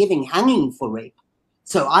 now they're giving hanging for rape.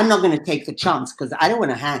 So I'm not going to take the chance because I don't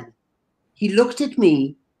want to hang. He looked at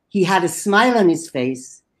me. He had a smile on his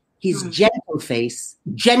face, his gentle face.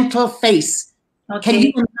 Okay. Can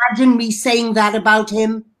you imagine me saying that about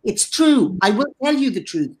him? It's true. I will tell you the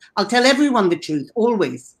truth. I'll tell everyone the truth,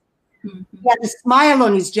 always. He had a smile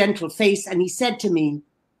on his gentle face, and he said to me,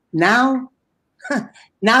 now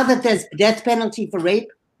that there's the death penalty for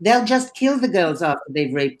rape, they'll just kill the girls after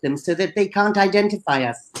they've raped them so that they can't identify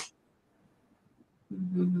us.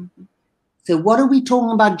 So what are we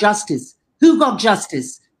talking about justice? Who got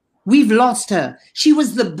justice? We've lost her. She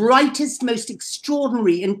was the brightest, most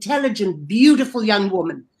extraordinary, intelligent, beautiful young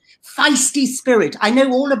woman. Feisty spirit. I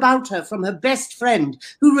know all about her from her best friend,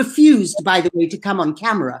 who refused, by the way, to come on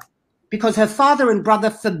camera because her father and brother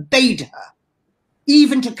forbade her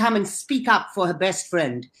even to come and speak up for her best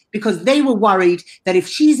friend because they were worried that if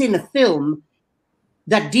she's in a film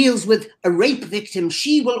that deals with a rape victim,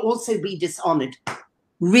 she will also be dishonored.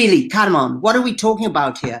 Really, come on. What are we talking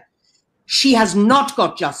about here? She has not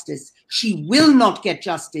got justice. She will not get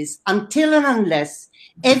justice until and unless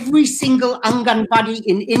every single Anganwadi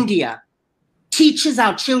in India teaches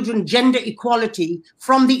our children gender equality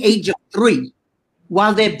from the age of 3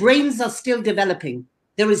 while their brains are still developing.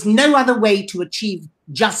 There is no other way to achieve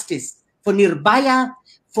justice for Nirbhaya,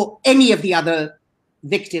 for any of the other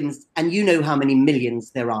victims, and you know how many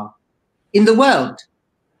millions there are in the world.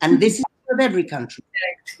 And this is of every country.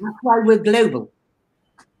 That's why we're global.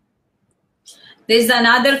 There's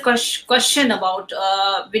another question about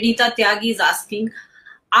Vinita Tyagi is asking,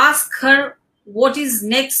 ask her what is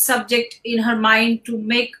next subject in her mind to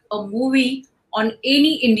make a movie on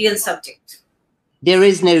any Indian subject. There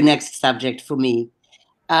is no next subject for me.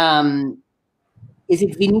 Is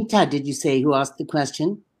it Vinita, did you say, who asked the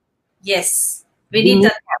question? Yes,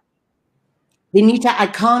 Vinita. Vinita, I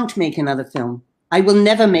can't make another film. I will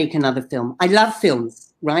never make another film. I love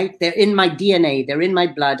films, right? They're in my DNA. They're in my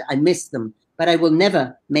blood. I miss them. But I will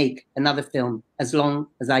never make another film as long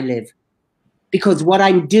as I live. Because what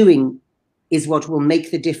I'm doing is what will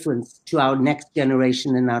make the difference to our next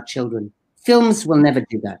generation and our children. Films will never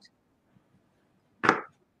do that.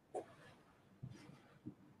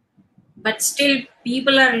 But still,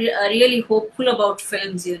 people are really hopeful about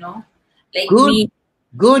films, you know, like Good. me.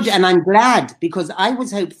 Good, and I'm glad because I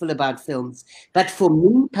was hopeful about films. But for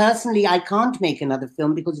me personally, I can't make another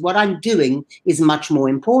film because what I'm doing is much more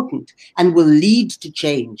important and will lead to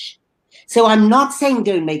change. So I'm not saying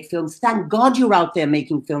don't make films. Thank God you're out there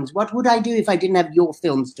making films. What would I do if I didn't have your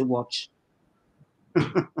films to watch?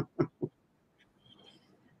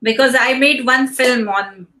 Because I made one film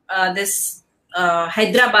on this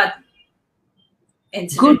Hyderabad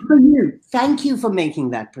incident. Good for you. Thank you for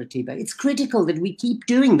making that, Pratibha. It's critical that we keep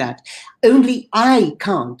doing that. Only I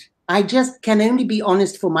can't. I just can only be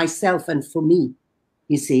honest for myself and for me,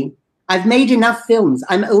 you see. I've made enough films.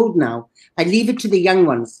 I'm old now. I leave it to the young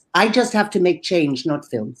ones. I just have to make change, not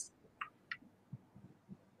films.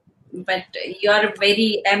 But you're a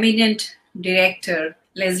very eminent director,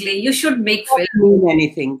 Leslie. You should make films. It doesn't mean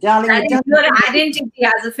anything, darling. That is your identity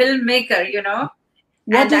as a filmmaker, you know.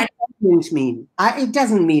 What does that mean? It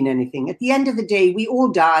doesn't mean anything. At the end of the day, we all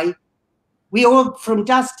die. We all, from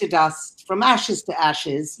dust to dust, from ashes to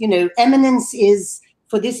ashes. You know, eminence is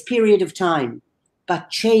for this period of time, but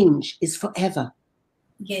change is forever.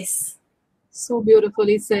 Yes. So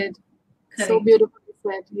beautifully said. Correct. So beautifully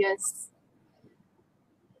said, yes.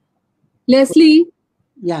 Leslie,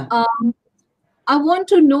 yeah. I want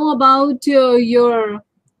to know about your,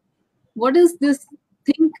 what is this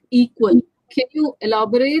Think Equal? Can you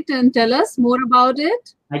elaborate and tell us more about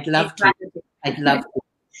it? I'd love to. I'd love to.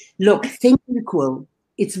 Look, Think Equal,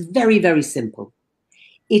 it's very, very simple.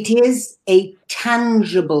 It is a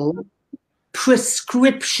tangible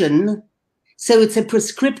prescription. So it's a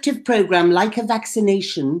prescriptive program like a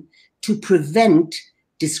vaccination to prevent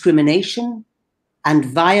discrimination and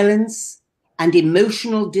violence and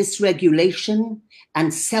emotional dysregulation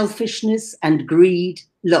and selfishness and greed.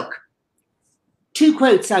 Look, 2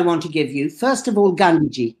 quotes I want to give you. First of all,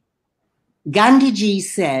 Gandhiji. Gandhiji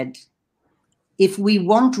said, if we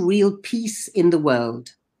want real peace in the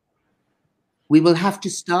world, we will have to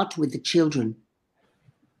start with the children.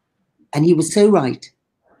 And he was so right.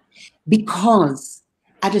 Because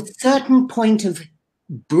at a certain point of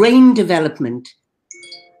brain development,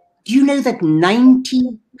 do you know that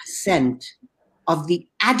 90% of the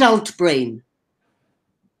adult brain,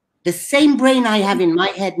 the same brain I have in my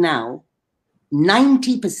head now,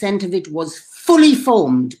 90% of it was fully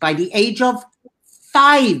formed by the age of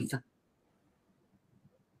 5.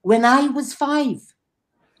 When I was 5.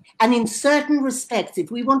 And in certain respects, if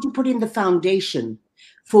we want to put in the foundation,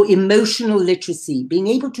 for emotional literacy, being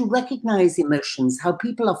able to recognize emotions, how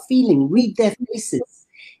people are feeling, read their faces,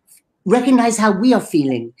 recognize how we are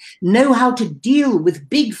feeling, know how to deal with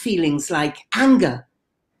big feelings like anger,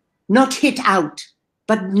 not hit out,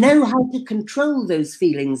 but know how to control those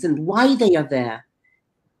feelings and why they are there.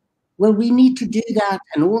 Well, we need to do that,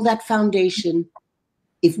 and all that foundation.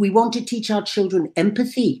 If we want to teach our children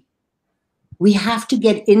empathy, we have to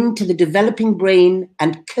get into the developing brain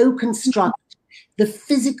and co-construct the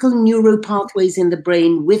physical neuropathways in the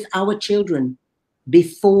brain with our children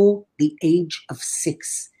before the age of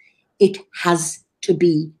 6. It has to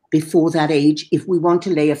be before that age if we want to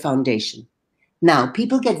lay a foundation. Now,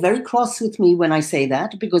 people get very cross with me when I say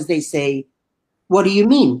that, because they say, what do you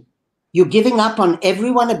mean? You're giving up on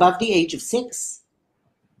everyone above the age of 6?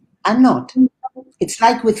 I'm not. It's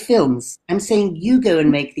like with films. I'm saying you go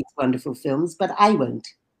and make these wonderful films, but I won't.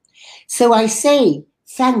 So I say,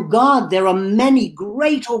 thank God there are many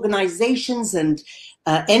great organizations and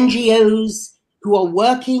NGOs who are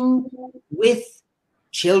working with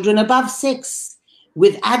children above 6,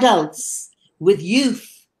 with adults, with youth.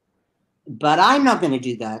 But I'm not going to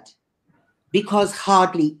do that, because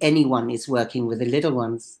hardly anyone is working with the little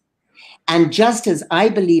ones. And just as I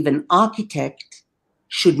believe an architect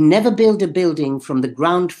should never build a building from the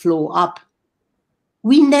ground floor up,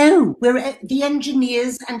 we know, the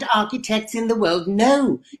engineers and architects in the world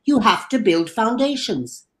know you have to build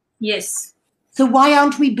foundations. Yes. So why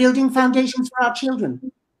aren't we building foundations for our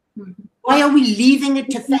children? Why are we leaving it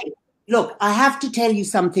to fate? Look, I have to tell you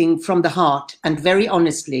something from the heart, and very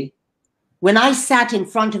honestly. When I sat in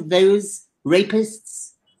front of those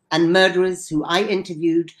rapists and murderers who I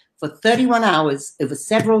interviewed for 31 hours over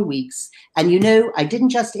several weeks, and you know, I didn't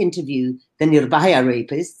just interview the Nirbhaya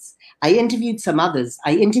rapists, I interviewed some others.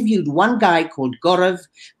 I interviewed one guy called Gaurav,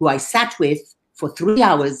 who I sat with for 3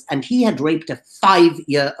 hours, and he had raped a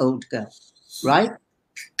 5-year-old girl, right?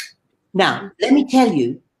 Now, let me tell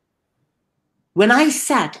you, when I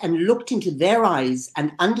sat and looked into their eyes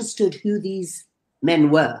and understood who these men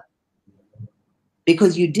were,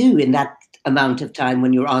 because you do in that amount of time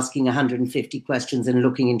when you're asking 150 questions and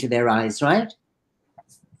looking into their eyes, right?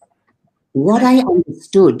 What I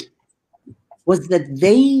understood was that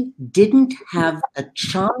they didn't have a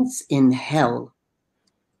chance in hell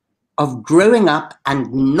of growing up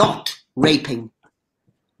and not raping.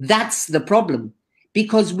 That's the problem,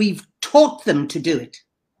 because we've taught them to do it.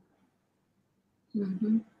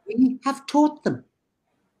 Mm-hmm. We have taught them.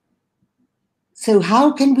 So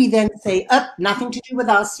how can we then say, nothing to do with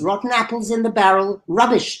us, rotten apples in the barrel,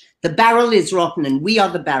 rubbish. The barrel is rotten and we are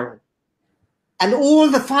the barrel. And all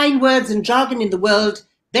the fine words and jargon in the world,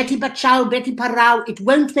 Beti Bachao, Beti Parao, it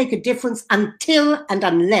won't make a difference until and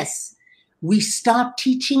unless we start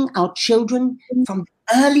teaching our children from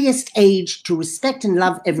the earliest age to respect and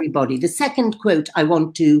love everybody. The second quote I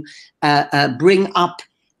want to bring up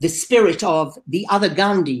the spirit of the other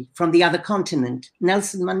Gandhi from the other continent,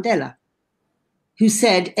 Nelson Mandela, who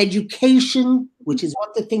said education, which is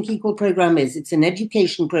what the Think Equal program is, it's an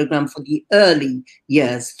education program for the early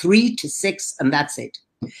years, 3 to 6, and that's it.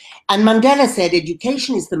 And Mandela said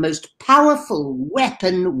education is the most powerful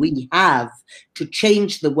weapon we have to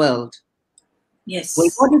change the world. Yes. Well,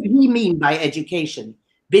 what did he mean by education?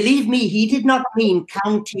 Believe me, he did not mean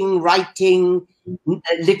counting, writing,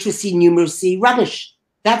 literacy, numeracy, rubbish.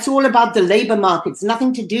 That's all about the labor markets,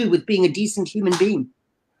 nothing to do with being a decent human being.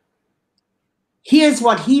 Here's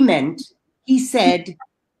what he meant. He said,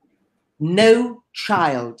 no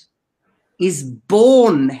child is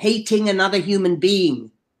born hating another human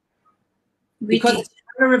being because of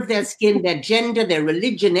the color of their skin, their gender, their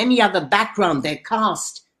religion, any other background, their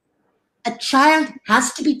caste. A child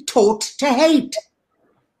has to be taught to hate.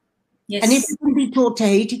 Yes. And if he can be taught to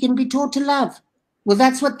hate, he can be taught to love. Well,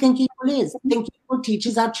 that's what Think Equal is. Think Equal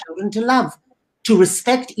teaches our children to love, to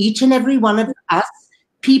respect each and every one of us,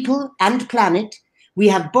 people and planet. We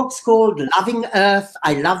have books called Loving Earth,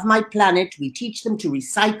 I Love My Planet. We teach them to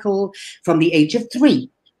recycle from the age of 3.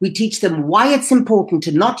 We teach them why it's important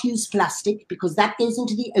to not use plastic, because that goes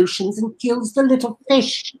into the oceans and kills the little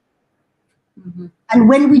fish. Mm-hmm. And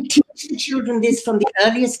when we teach the children this from the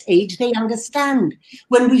earliest age, they understand.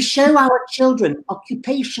 When we show our children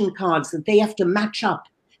occupation cards that they have to match up,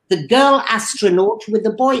 the girl astronaut with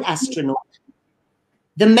the boy astronaut,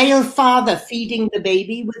 the male father feeding the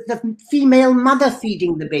baby with the female mother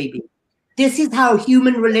feeding the baby. This is how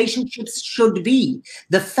human relationships should be.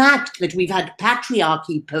 The fact that we've had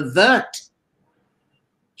patriarchy pervert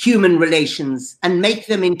human relations and make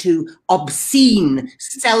them into obscene,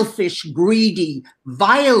 selfish, greedy,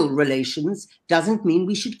 vile relations doesn't mean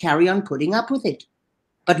we should carry on putting up with it.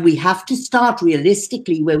 But we have to start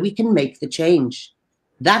realistically where we can make the change.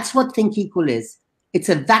 That's what Think Equal is. It's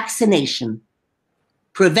a vaccination,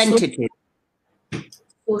 preventative.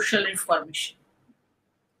 Social reformation.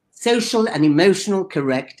 Social and emotional,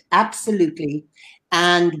 correct, absolutely.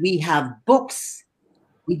 And we have books.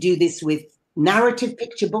 We do this with narrative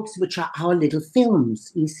picture books, which are our little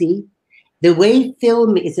films, you see. The way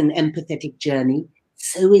film is an empathetic journey,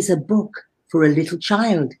 so is a book for a little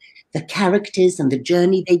child. The characters and the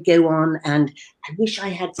journey they go on. And I wish I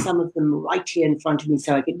had some of them right here in front of me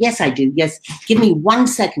so I could, yes, I do. Yes, give me 1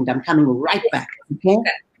 second. I'm coming right back, okay?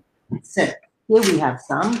 So here we have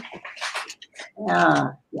some.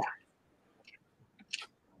 Yeah.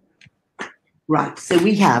 Right, so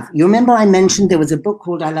we have, you remember I mentioned there was a book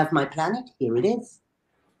called I Love My Planet? Here it is.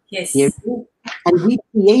 Yes. Here it is. And we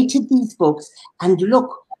created these books, and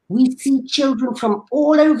look, we see children from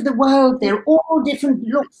all over the world. They're all different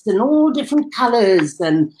looks and all different colors,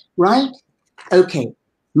 and right? Okay,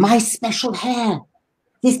 My Special Hair.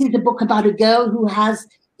 This is a book about a girl who has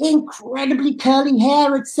incredibly curly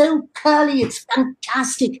hair. It's so curly, it's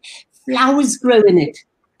fantastic. Flowers grow in it.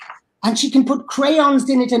 And she can put crayons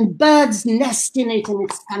in it and birds nest in it, and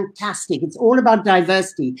it's fantastic. It's all about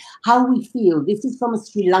diversity, how we feel. This is from a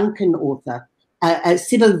Sri Lankan author,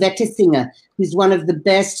 Sibyl Vettasinger, who's one of the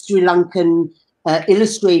best Sri Lankan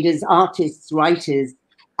illustrators, artists, writers.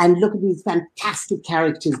 And look at these fantastic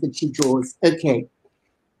characters that she draws. Okay.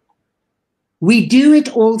 We do it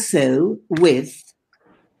also with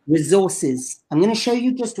resources. I'm going to show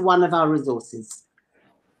you just one of our resources.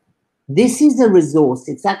 This is a resource.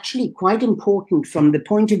 It's actually quite important from the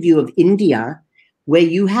point of view of India, where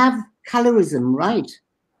you have colorism, right?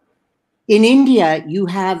 In India, you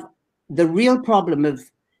have the real problem of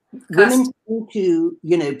women to,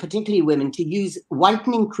 you know, particularly women, to use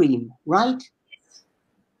whitening cream, right?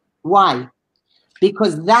 Why?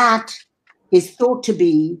 Because that is thought to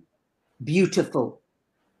be beautiful.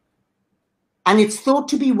 And it's thought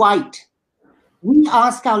to be white. We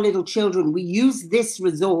ask our little children, we use this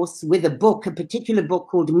resource with a book, a particular book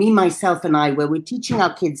called Me, Myself, and I, where we're teaching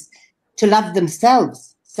our kids to love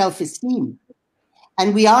themselves, self-esteem.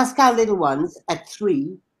 And we ask our little ones at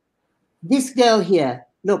 3, this girl here,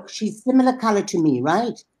 look, she's similar color to me,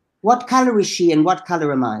 right? What color is she and what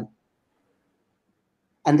color am I?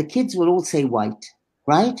 And the kids will all say white,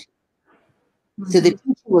 right? Mm-hmm. So the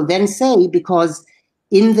teacher will then say, because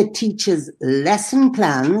in the teacher's lesson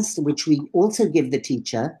plans, which we also give the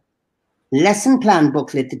teacher, lesson plan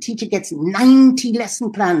booklet, the teacher gets 90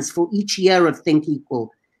 lesson plans for each year of Think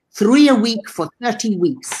Equal, 3 a week for 30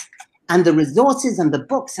 weeks, and the resources and the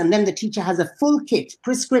books, and then the teacher has a full kit,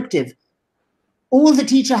 prescriptive. All the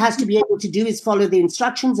teacher has to be able to do is follow the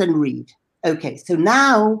instructions and read. Okay, so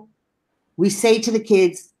now we say to the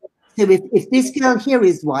kids, so if this girl here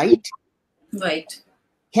is white, right.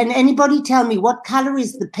 Can anybody tell me what color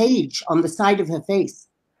is the page on the side of her face?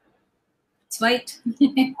 It's white.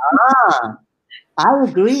 I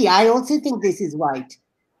agree. I also think this is white.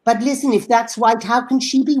 But listen, if that's white, how can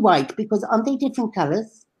she be white? Because aren't they different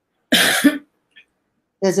colors?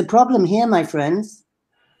 There's a problem here, my friends.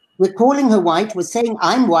 We're calling her white. We're saying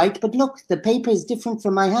I'm white, but look, the paper is different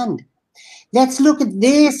from my hand. Let's look at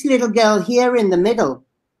this little girl here in the middle.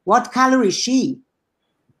 What color is she?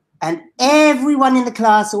 And everyone in the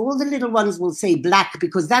class, all the little ones will say black,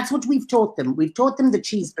 because that's what we've taught them. We've taught them that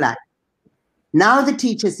she's black. Now the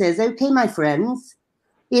teacher says, okay, my friends,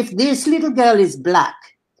 if this little girl is black,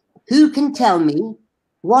 who can tell me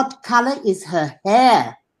what color is her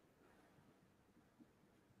hair?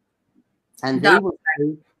 And they will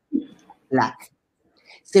say black.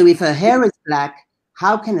 So if her hair is black,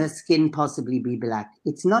 how can her skin possibly be black?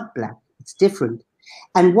 It's not black. It's different.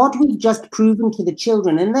 And what we've just proven to the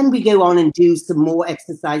children, and then we go on and do some more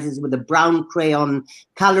exercises with a brown crayon,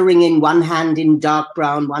 coloring in one hand in dark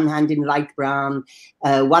brown, one hand in light brown,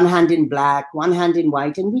 one hand in black, one hand in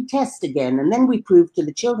white, and we test again. And then we prove to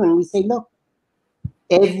the children, we say, look,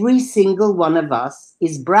 every single one of us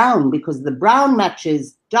is brown, because the brown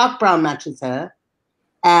matches, dark brown matches her,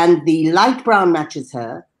 and the light brown matches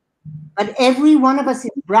her. But every one of us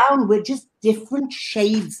is brown. We're just different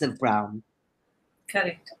shades of brown.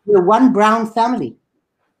 Correct. We're one brown family.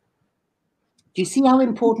 Do you see how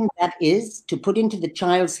important that is to put into the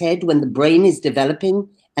child's head when the brain is developing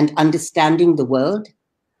and understanding the world?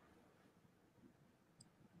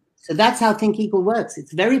 So that's how Think Equal works.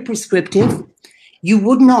 It's very prescriptive. You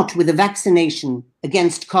would not, with a vaccination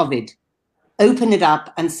against COVID, open it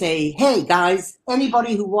up and say, hey, guys,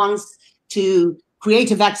 anybody who wants to create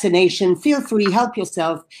a vaccination, feel free, help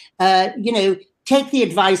yourself. take the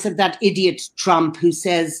advice of that idiot Trump who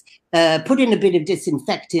says, put in a bit of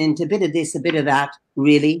disinfectant, a bit of this, a bit of that.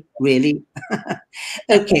 Really? Really?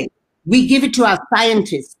 Okay. We give it to our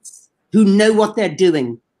scientists who know what they're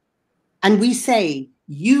doing. And we say,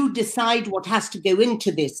 you decide what has to go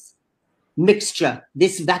into this mixture,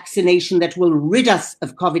 this vaccination that will rid us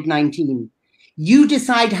of COVID-19. You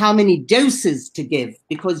decide how many doses to give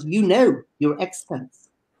because you know, you're experts.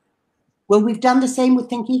 Well, we've done the same with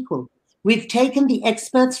Think Equal. We've taken the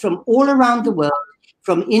experts from all around the world.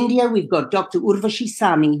 From India, we've got Dr. Urvashi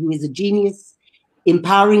Sami, who is a genius.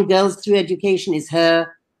 Empowering girls through education is her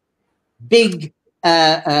big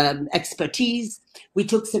expertise. We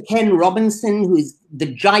took Sir Ken Robinson, who is the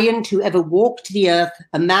giant who ever walked the earth,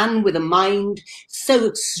 a man with a mind so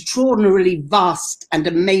extraordinarily vast and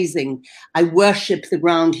amazing. I worship the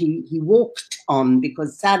ground he walked on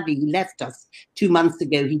because sadly he left us 2 months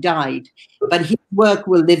ago. He died. But his work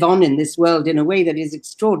will live on in this world in a way that is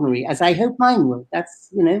extraordinary, as I hope mine will. That's,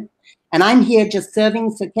 you know, and I'm here just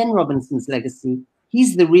serving Sir Ken Robinson's legacy.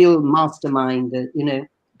 He's the real mastermind, you know.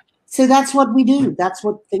 So that's what we do. That's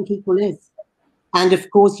what Think Equal is. And of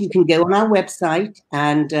course, you can go on our website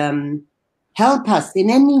and help us in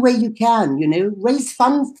any way you can, you know, raise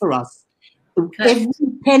funds for us. Okay. Every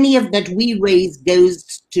penny of that we raise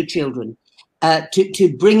goes to children,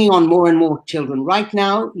 to bringing on more and more children. Right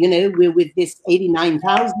now, you know, we're with this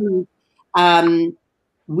 89,000.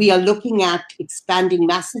 We are looking at expanding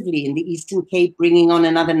massively in the Eastern Cape, bringing on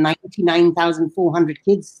another 99,400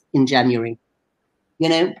 kids in January, you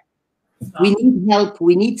know. We need help.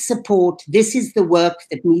 We need support. This is the work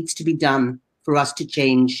that needs to be done for us to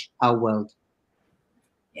change our world.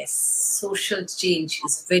 Yes, social change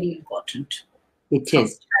is very important. It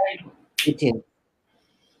is. It is.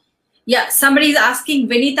 Yeah, somebody is asking,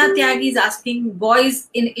 Vinita Tyagi is asking, boys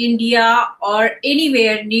in India or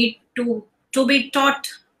anywhere need to be taught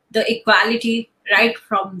the equality right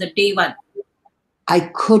from the day one.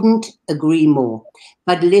 I couldn't agree more.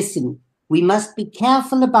 But listen, we must be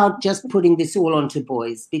careful about just putting this all onto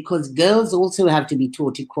boys because girls also have to be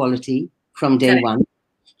taught equality from day one.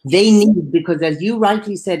 They need, because as you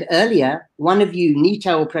rightly said earlier, one of you,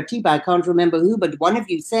 Nita or Pratibha, I can't remember who, but one of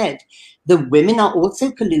you said the women are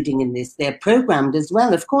also colluding in this. They're programmed as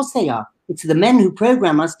well. Of course they are. It's the men who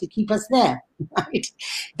program us to keep us there, right?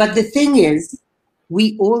 But the thing is,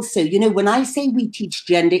 we also, you know, when I say we teach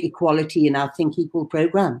gender equality in our Think Equal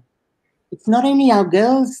program, it's not only our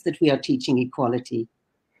girls that we are teaching equality.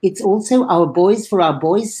 It's also our boys for our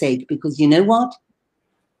boys' sake, because you know what?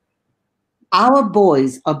 Our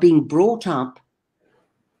boys are being brought up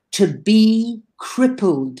to be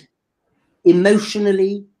crippled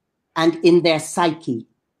emotionally and in their psyche.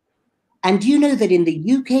 And you know that in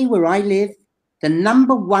the UK where I live, the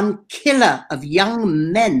 #1 killer of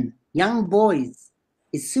young men, young boys,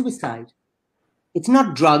 is suicide. It's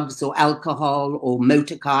not drugs or alcohol or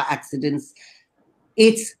motor car accidents.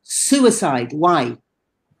 It's suicide. Why?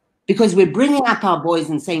 Because we're bringing up our boys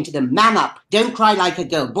and saying to them, man up, don't cry like a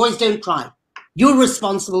girl. Boys don't cry. You're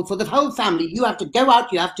responsible for the whole family. You have to go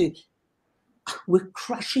out. You have to. We're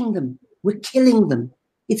crushing them. We're killing them.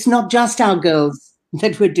 It's not just our girls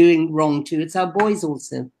that we're doing wrong to. It's our boys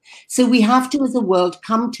also. So we have to, as a world,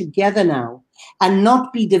 come together now and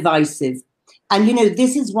not be divisive. And, you know,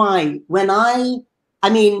 this is why when I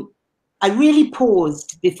really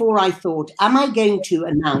paused before I thought, am I going to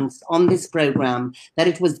announce on this program that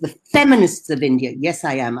it was the feminists of India? Yes,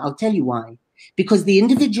 I am. I'll tell you why. Because the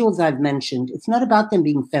individuals I've mentioned, it's not about them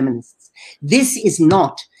being feminists. This is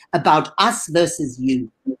not about us versus you.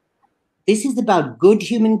 This is about good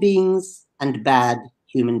human beings and bad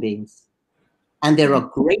human beings. And there are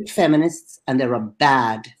great feminists and there are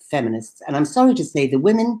bad feminists. And I'm sorry to say the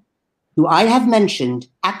women who I have mentioned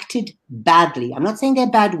acted badly. I'm not saying they're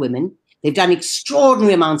bad women. They've done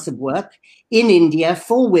extraordinary amounts of work in India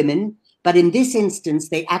for women. But in this instance,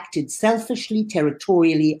 they acted selfishly,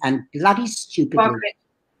 territorially, and bloody stupidly. Okay.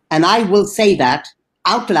 And I will say that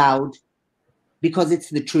out loud because it's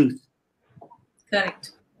the truth.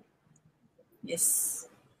 Correct. Yes.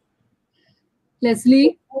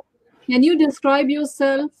 Leslee, can you describe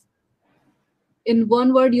yourself in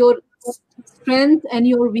one word, your strength and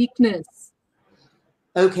your weakness?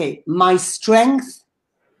 Okay, my strength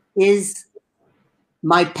is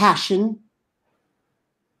my passion.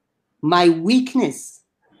 My weakness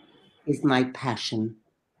is my passion.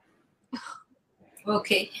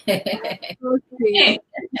 Okay. Okay.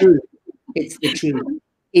 It's the truth.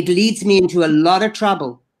 It leads me into a lot of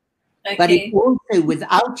trouble. Okay. But it also,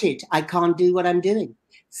 without it, I can't do what I'm doing.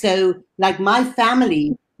 So, like my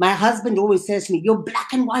family, my husband always says to me, you're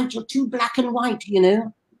black and white, you're too black and white, you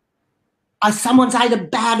know. someone's either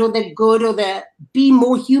bad or they're good or they're be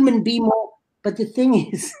more human, be more. But the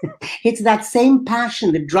thing is, it's that same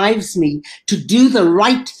passion that drives me to do the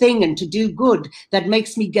right thing and to do good that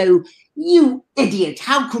makes me go, you idiot,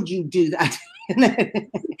 how could you do that?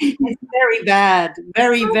 It's very bad,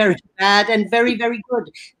 very, very bad, and very, very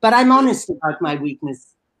good. But I'm honest about my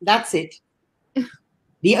weakness. That's it.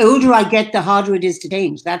 The older I get, the harder it is to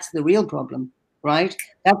change. That's the real problem, right?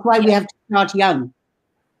 That's why we have to start young.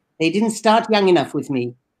 They didn't start young enough with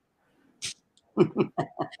me.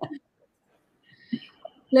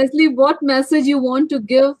 Leslie, what message you want to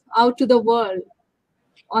give out to the world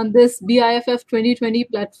on this BIFF 2020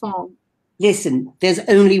 platform? Listen, there's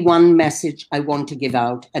only one message I want to give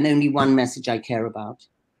out and only one message I care about.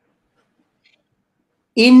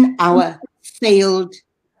 In our failed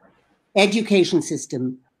education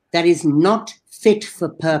system that is not fit for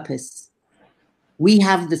purpose, we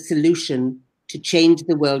have the solution to change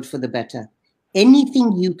the world for the better.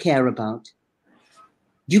 Anything you care about.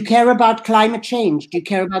 Do you care about climate change? Do you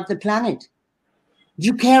care about the planet? Do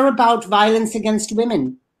you care about violence against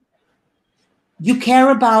women? Do you care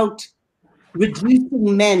about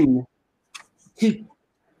reducing men to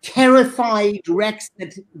terrified wrecks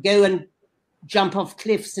that go and jump off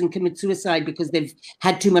cliffs and commit suicide because they've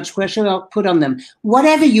had too much pressure put on them?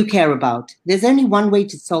 Whatever you care about, there's only one way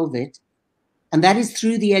to solve it, and that is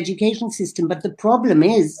through the education system. But the problem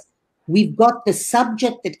is, we've got the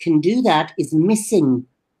subject that can do that is missing.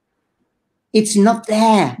 It's not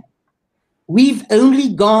there. We've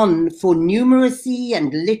only gone for numeracy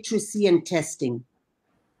and literacy and testing.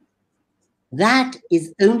 That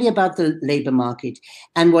is only about the labor market.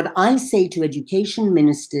 And what I say to education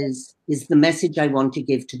ministers is the message I want to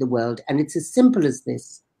give to the world. And it's as simple as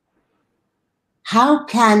this. How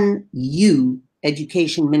can you,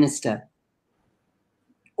 education minister,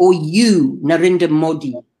 or you, Narendra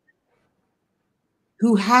Modi,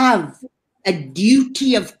 who have a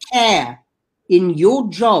duty of care in your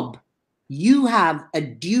job, you have a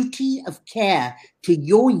duty of care to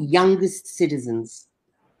your youngest citizens.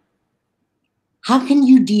 How can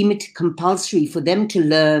you deem it compulsory for them to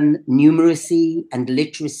learn numeracy and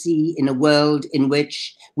literacy in a world in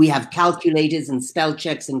which we have calculators and spell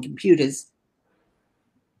checks and computers,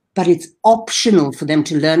 but it's optional for them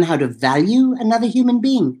to learn how to value another human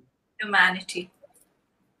being? Humanity.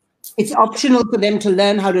 It's optional for them to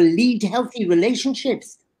learn how to lead healthy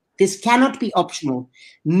relationships. This cannot be optional.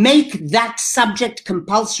 Make that subject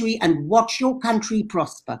compulsory and watch your country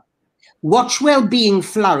prosper. Watch well-being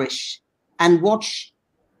flourish and watch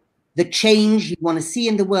the change you want to see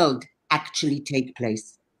in the world actually take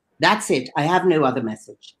place. That's it. I have no other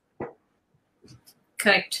message.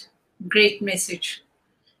 Correct. Great message.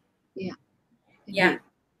 Yeah. Yeah.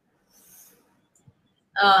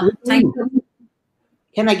 Thank you.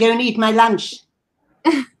 Can I go and eat my lunch?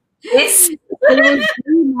 Yes. It was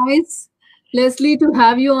very nice, Leslie, to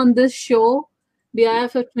have you on this show,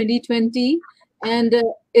 BIFF 2020. And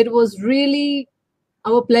it was really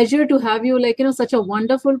our pleasure to have you, such a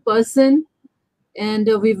wonderful person. And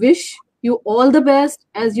we wish you all the best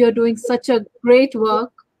as you're doing such a great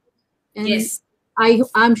work. And Yes.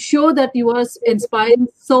 I'm sure that you are inspiring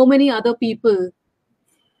so many other people.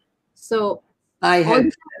 So I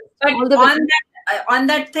hope. But all the on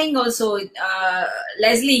that thing also,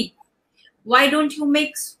 Leslie, why don't you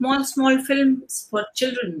make small films for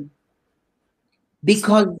children?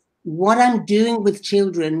 Because what I'm doing with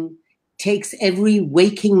children takes every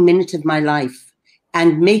waking minute of my life.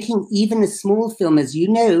 And making even a small film, as you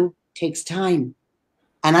know, takes time.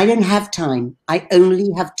 And I don't have time. I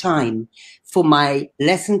only have time for my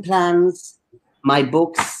lesson plans, my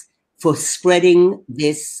books, for spreading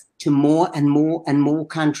this to more and more and more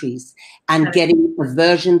countries and getting a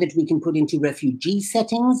version that we can put into refugee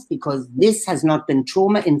settings, because this has not been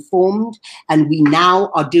trauma informed. And we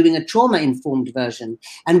now are doing a trauma informed version,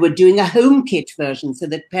 and we're doing a home kit version so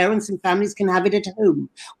that parents and families can have it at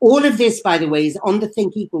home. All of this, by the way, is on the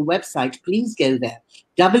Think Equal website. Please go there.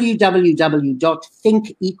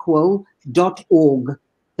 www.thinkequal.org.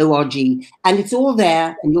 And it's all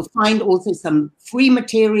there, and you'll find also some free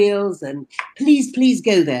materials, and please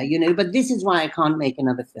go there, but this is why I can't make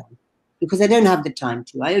another film, because I don't have the time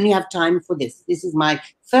to. I only have time for this. This is my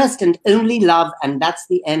first and only love, and that's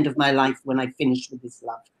the end of my life when I finish with this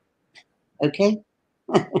love. Okay?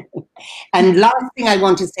 And last thing I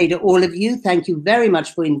want to say to all of you, thank you very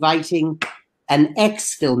much for inviting an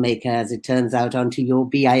ex-filmmaker, as it turns out, onto your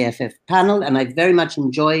BIFF panel, and I very much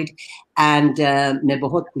enjoyed. And ne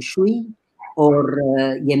bahut khush hui,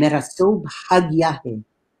 aur ye mera so bhagya hai.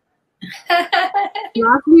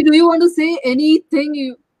 Lastly, do you want to say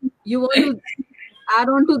anything you want to add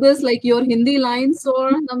on to this, like your Hindi lines,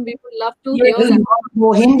 or some people love to hear You that. want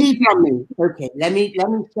more Hindi from me? Okay, let me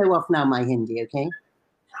show off now my Hindi. Okay.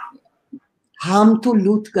 हम तो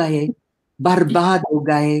लूट गए, बर्बाद हो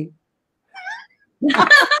गए.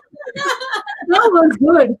 That was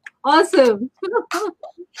good. Awesome.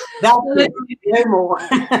 That's it. No more.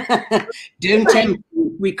 Don't tempt me.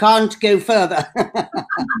 We can't go further.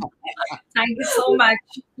 Thank you so much,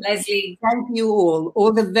 Leslie. Thank you all.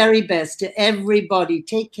 All the very best to everybody.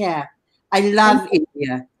 Take care. I love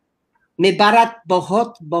India. Me Bharat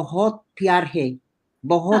bahut bahut pyar hai.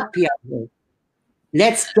 Bahut pyar hai.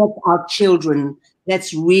 Let's get our children,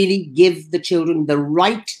 let's really give the children the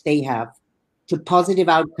right they have to positive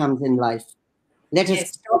outcomes in life. Let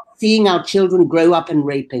us stop seeing our children grow up and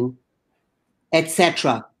raping,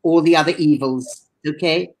 etc., all the other evils.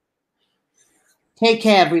 Okay? Take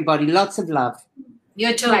care, everybody. Lots of love.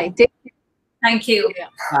 You too. Right. Thank you. Yeah.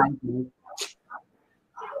 Bye. Thank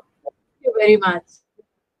you very much.